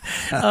worry.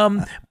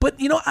 But,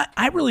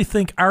 I really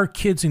think our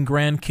kids and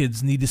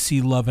grandkids need to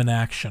see love in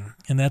action,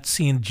 and that's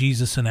seeing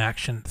Jesus in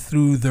action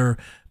through their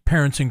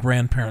parents and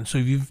grandparents. So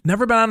if you've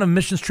never been on a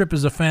missions trip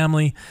as a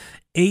family,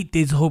 8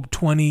 Days of Hope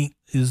 20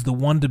 is the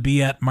one to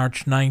be at,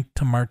 March 9th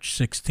to March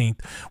 16th.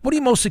 What are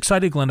you most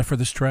excited, Glenda, for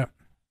this trip?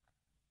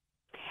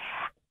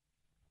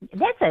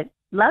 That's a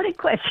loaded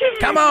question.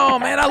 Come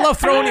on, man. I love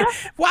throwing you.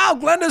 Wow,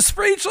 Glenda's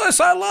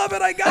speechless. I love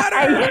it. I got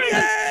her.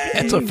 Yay.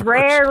 It's a first.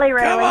 Rarely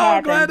Come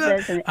on, happens, Glenda.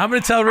 doesn't it? I'm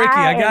going to tell Ricky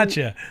I got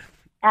you.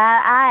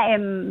 I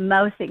am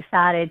most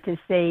excited to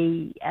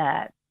see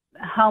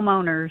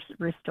homeowners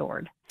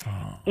restored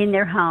in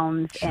their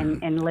homes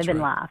and living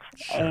life,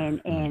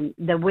 and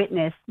the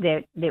witness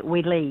that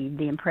we leave,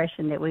 the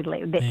impression that we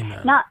leave,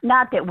 not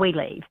that we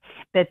leave,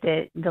 but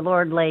that the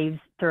Lord leaves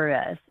through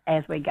us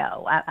as we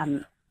go.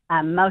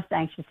 I'm most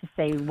anxious to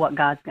see what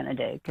God's going to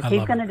do, because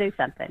He's going to do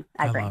something.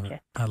 I grant you.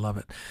 I love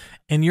it.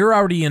 And you're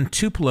already in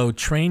Tupelo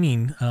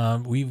training.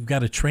 We've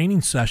got a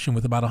training session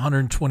with about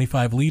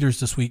 125 leaders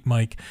this week,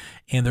 Mike,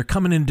 and they're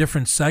coming in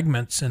different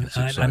segments. And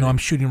I know I'm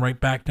shooting right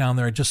back down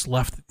there. I just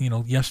left,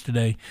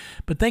 yesterday.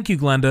 But thank you,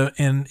 Glenda,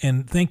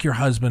 and thank your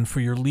husband for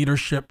your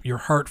leadership, your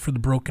heart for the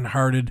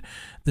brokenhearted,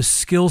 the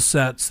skill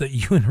sets that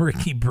you and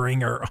Ricky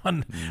bring are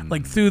on,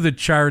 like through the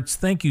charts.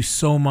 Thank you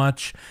so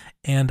much.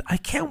 And I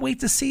can't wait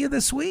to see you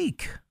this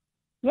week.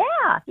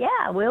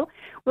 Yeah, we'll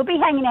be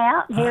hanging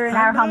out here in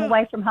our home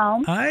away from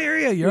home. I hear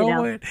you.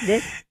 You're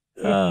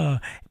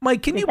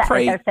Mike, can you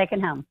pray? It's our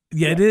second home.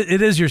 Yeah,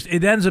 it is yours.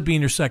 It ends up being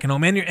your second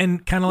home,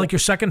 and kind of like your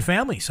second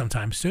family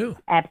sometimes too.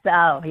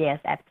 Yes,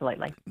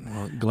 absolutely.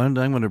 Well, Glenda,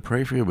 I'm going to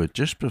pray for you, but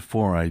just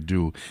before I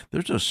do,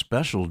 there's a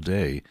special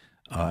day.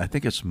 I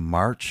think it's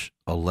March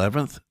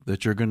 11th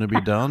that you're going to be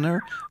down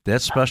there.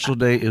 That special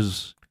day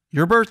is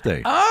your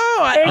birthday. Oh,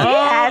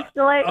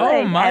 Absolutely.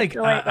 Oh, Mike,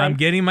 absolutely. I'm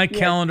getting my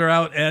calendar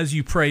out as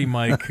you pray,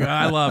 Mike.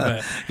 I love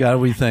it. God,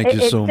 we thank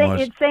you so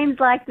much. It seems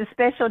like the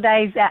special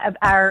days of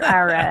our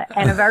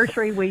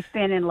anniversary we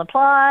spent in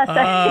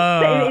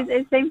LaPlace.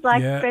 It seems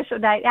like a special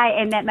day,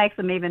 and that makes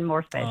them even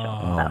more special.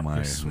 Oh,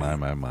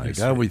 my.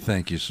 God, we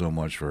thank you so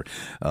much for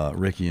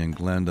Ricky and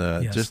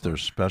Glenda. Yes, just they're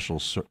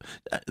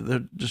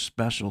just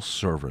special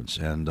servants,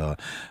 and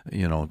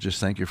just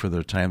thank you for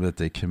their time that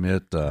they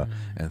commit,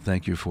 and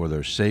thank you for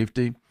their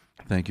safety.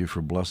 Thank you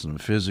for blessing them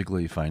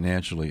physically,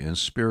 financially, and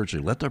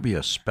spiritually. Let there be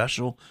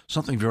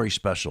something very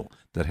special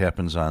that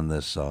happens on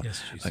this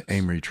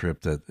Amory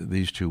trip that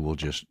these two will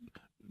just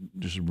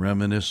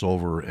reminisce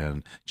over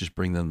and just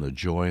bring them the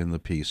joy and the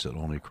peace that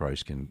only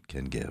Christ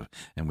can give.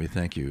 And we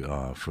thank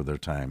you for their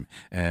time,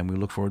 and we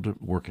look forward to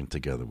working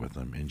together with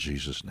them in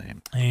Jesus'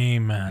 name.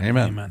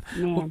 Amen.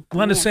 Well,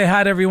 Glenda, say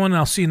hi to everyone, and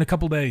I'll see you in a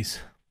couple days.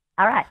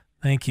 All right.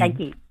 Thank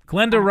you.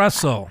 Glenda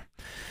Russell.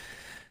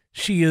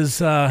 She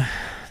is...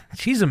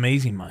 she's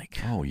amazing,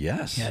 Mike. Oh,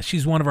 yes. Yeah,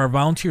 she's one of our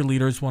volunteer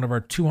leaders, one of our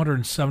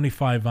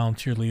 275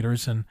 volunteer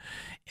leaders, and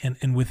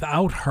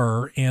without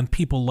her and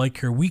people like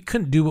her, we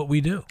couldn't do what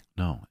we do.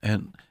 No,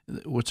 and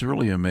what's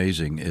really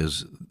amazing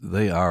is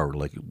they are,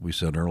 like we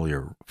said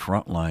earlier,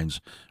 front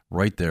lines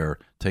right there,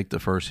 take the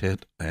first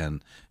hit,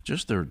 and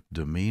just their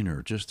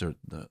demeanor, just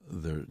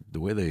the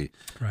way they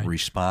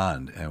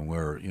respond, and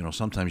where,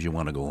 sometimes you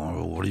want to go,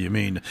 oh, what do you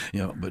mean?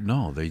 But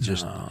no,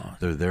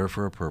 they're there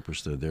for a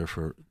purpose. They're there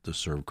to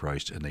serve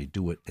Christ, and they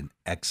do it in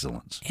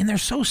excellence. And they're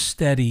so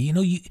steady.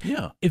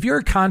 If you're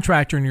a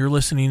contractor and you're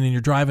listening and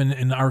you're driving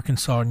in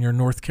Arkansas and you're in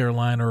North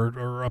Carolina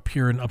or up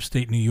here in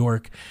upstate New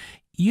York,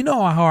 you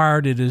know how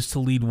hard it is to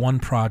lead one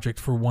project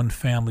for one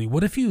family.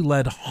 What if you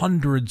led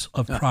hundreds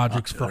of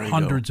projects for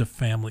hundreds of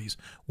families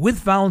with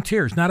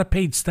volunteers, not a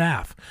paid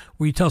staff,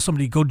 where you tell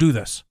somebody, go do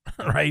this,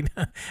 right?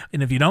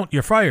 And if you don't,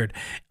 you're fired.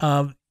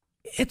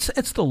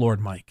 It's the Lord,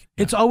 Mike.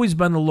 Yeah. It's always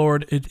been the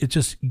Lord. It's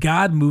just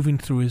God moving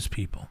through his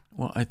people.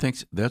 Well, I think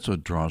that's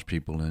what draws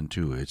people in,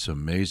 too. It's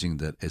amazing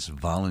that it's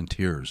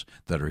volunteers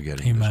that are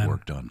getting this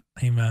work done.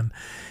 Amen.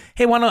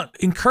 Hey, I want to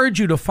encourage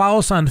you to follow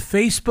us on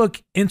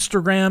Facebook,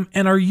 Instagram,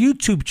 and our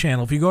YouTube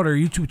channel. If you go to our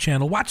YouTube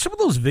channel, watch some of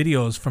those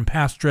videos from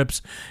past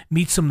trips,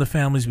 meet some of the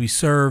families we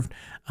served,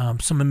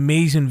 some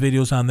amazing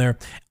videos on there.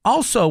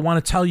 Also,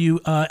 want to tell you,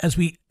 as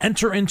we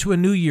enter into a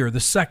new year, the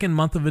second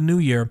month of a new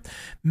year,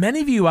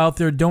 many of you out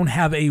there don't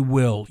have a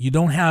will. You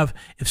don't have,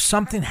 if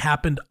something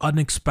happened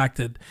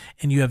unexpected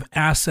and you have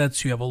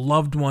assets, you have a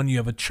loved one, you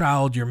have a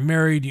child, you're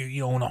married,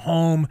 you own a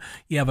home,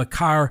 you have a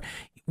car,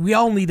 we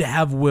all need to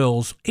have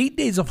wills. 8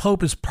 Days of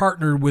Hope is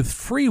partnered with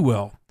Free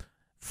Will.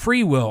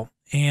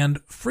 And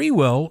Free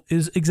Will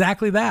is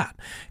exactly that.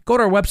 Go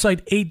to our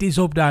website,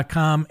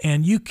 8dayshope.com,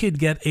 and you could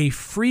get a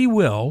free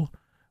will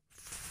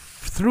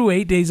through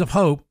 8 Days of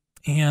Hope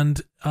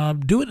and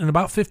do it in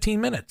about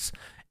 15 minutes.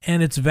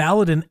 And it's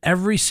valid in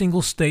every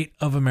single state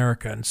of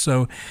America. And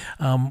so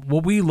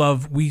what we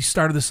love, we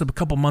started this a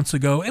couple months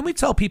ago, and we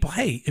tell people,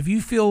 hey, if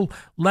you feel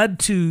led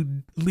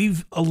to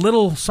leave a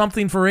little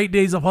something for 8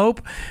 Days of Hope,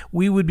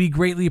 we would be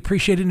greatly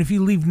appreciated. And if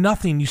you leave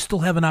nothing, you still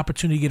have an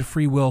opportunity to get a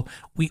free will.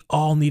 We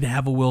all need to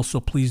have a will, so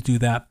please do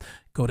that.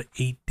 Go to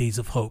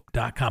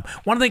 8daysofhope.com.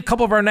 Want to thank a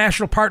couple of our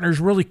national partners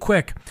really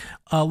quick,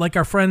 like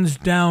our friends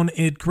down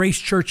at Grace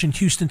Church in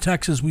Houston,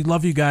 Texas. We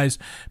love you guys.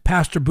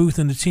 Pastor Booth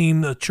and the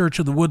team, the Church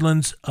of the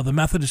Woodlands, the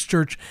Methodist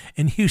Church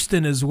in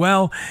Houston as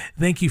well.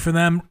 Thank you for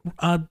them.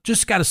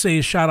 Just got to say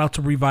a shout out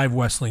to Revive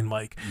Wesleyan,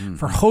 Mike,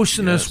 for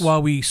hosting us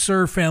while we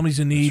serve families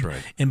in need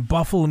in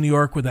Buffalo, New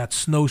York with that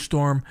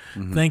snowstorm.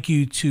 Thank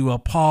you to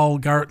Paul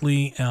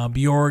Gartley,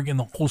 Bjorg, and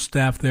the whole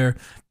staff there.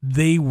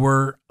 They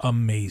were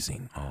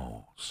amazing.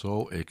 Oh,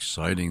 so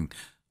exciting.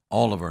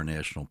 All of our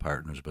national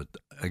partners. But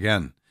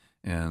again,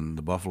 in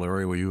the Buffalo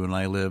area where you and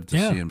I live, to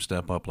see them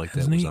step up like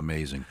that was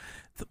amazing.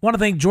 Want to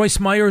thank Joyce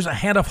Myers, A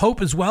Hand of Hope,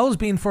 as well as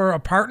being for a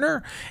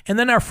partner. And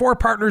then our 4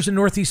 partners in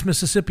Northeast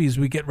Mississippi as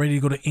we get ready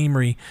to go to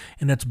Amory.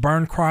 And that's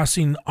Barn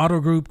Crossing, Auto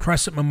Group,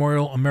 Crescent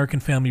Memorial,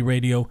 American Family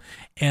Radio,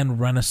 and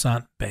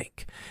Renaissance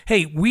Bank.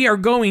 Hey, we are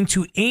going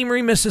to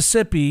Amory,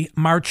 Mississippi,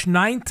 March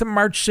 9th to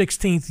March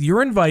 16th.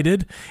 You're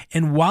invited.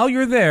 And while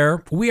you're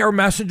there, we are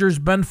messengers,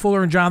 Ben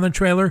Fuller and Jonathan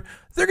Traylor.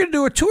 They're going to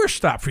do a tour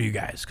stop for you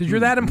guys because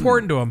you're that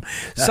important to them.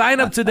 Sign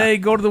up today.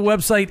 Go to the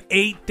website,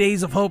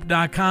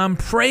 8daysofhope.com.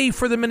 Pray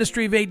for the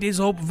ministry of 8 Days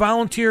of Hope.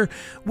 Volunteer.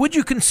 Would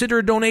you consider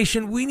a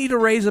donation? We need to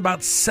raise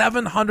about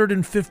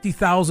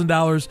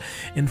 $750,000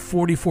 in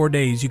 44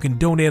 days. You can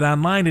donate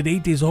online at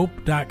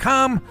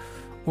 8daysofhope.com,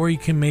 or you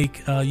can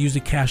use a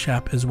Cash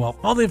App as well.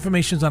 All the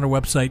information is on our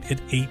website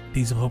at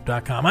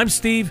 8daysofhope.com. I'm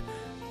Steve.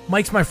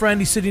 Mike's my friend.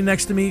 He's sitting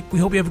next to me. We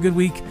hope you have a good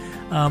week.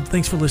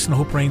 Thanks for listening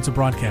to Hope Reigns, a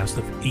broadcast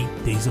of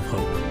 8 Days of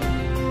Hope.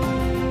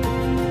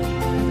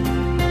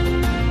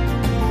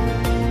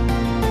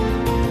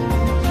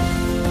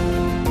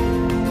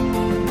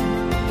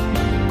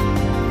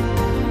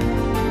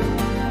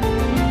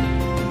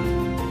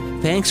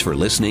 Thanks for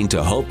listening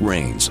to Hope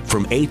Reigns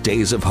from 8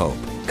 Days of Hope.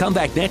 Come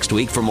back next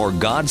week for more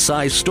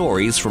God-sized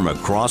stories from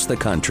across the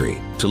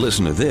country. To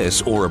listen to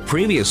this or a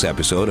previous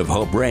episode of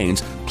Hope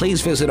Reigns,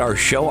 please visit our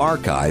show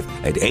archive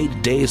at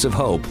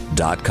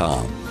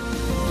 8daysofhope.com.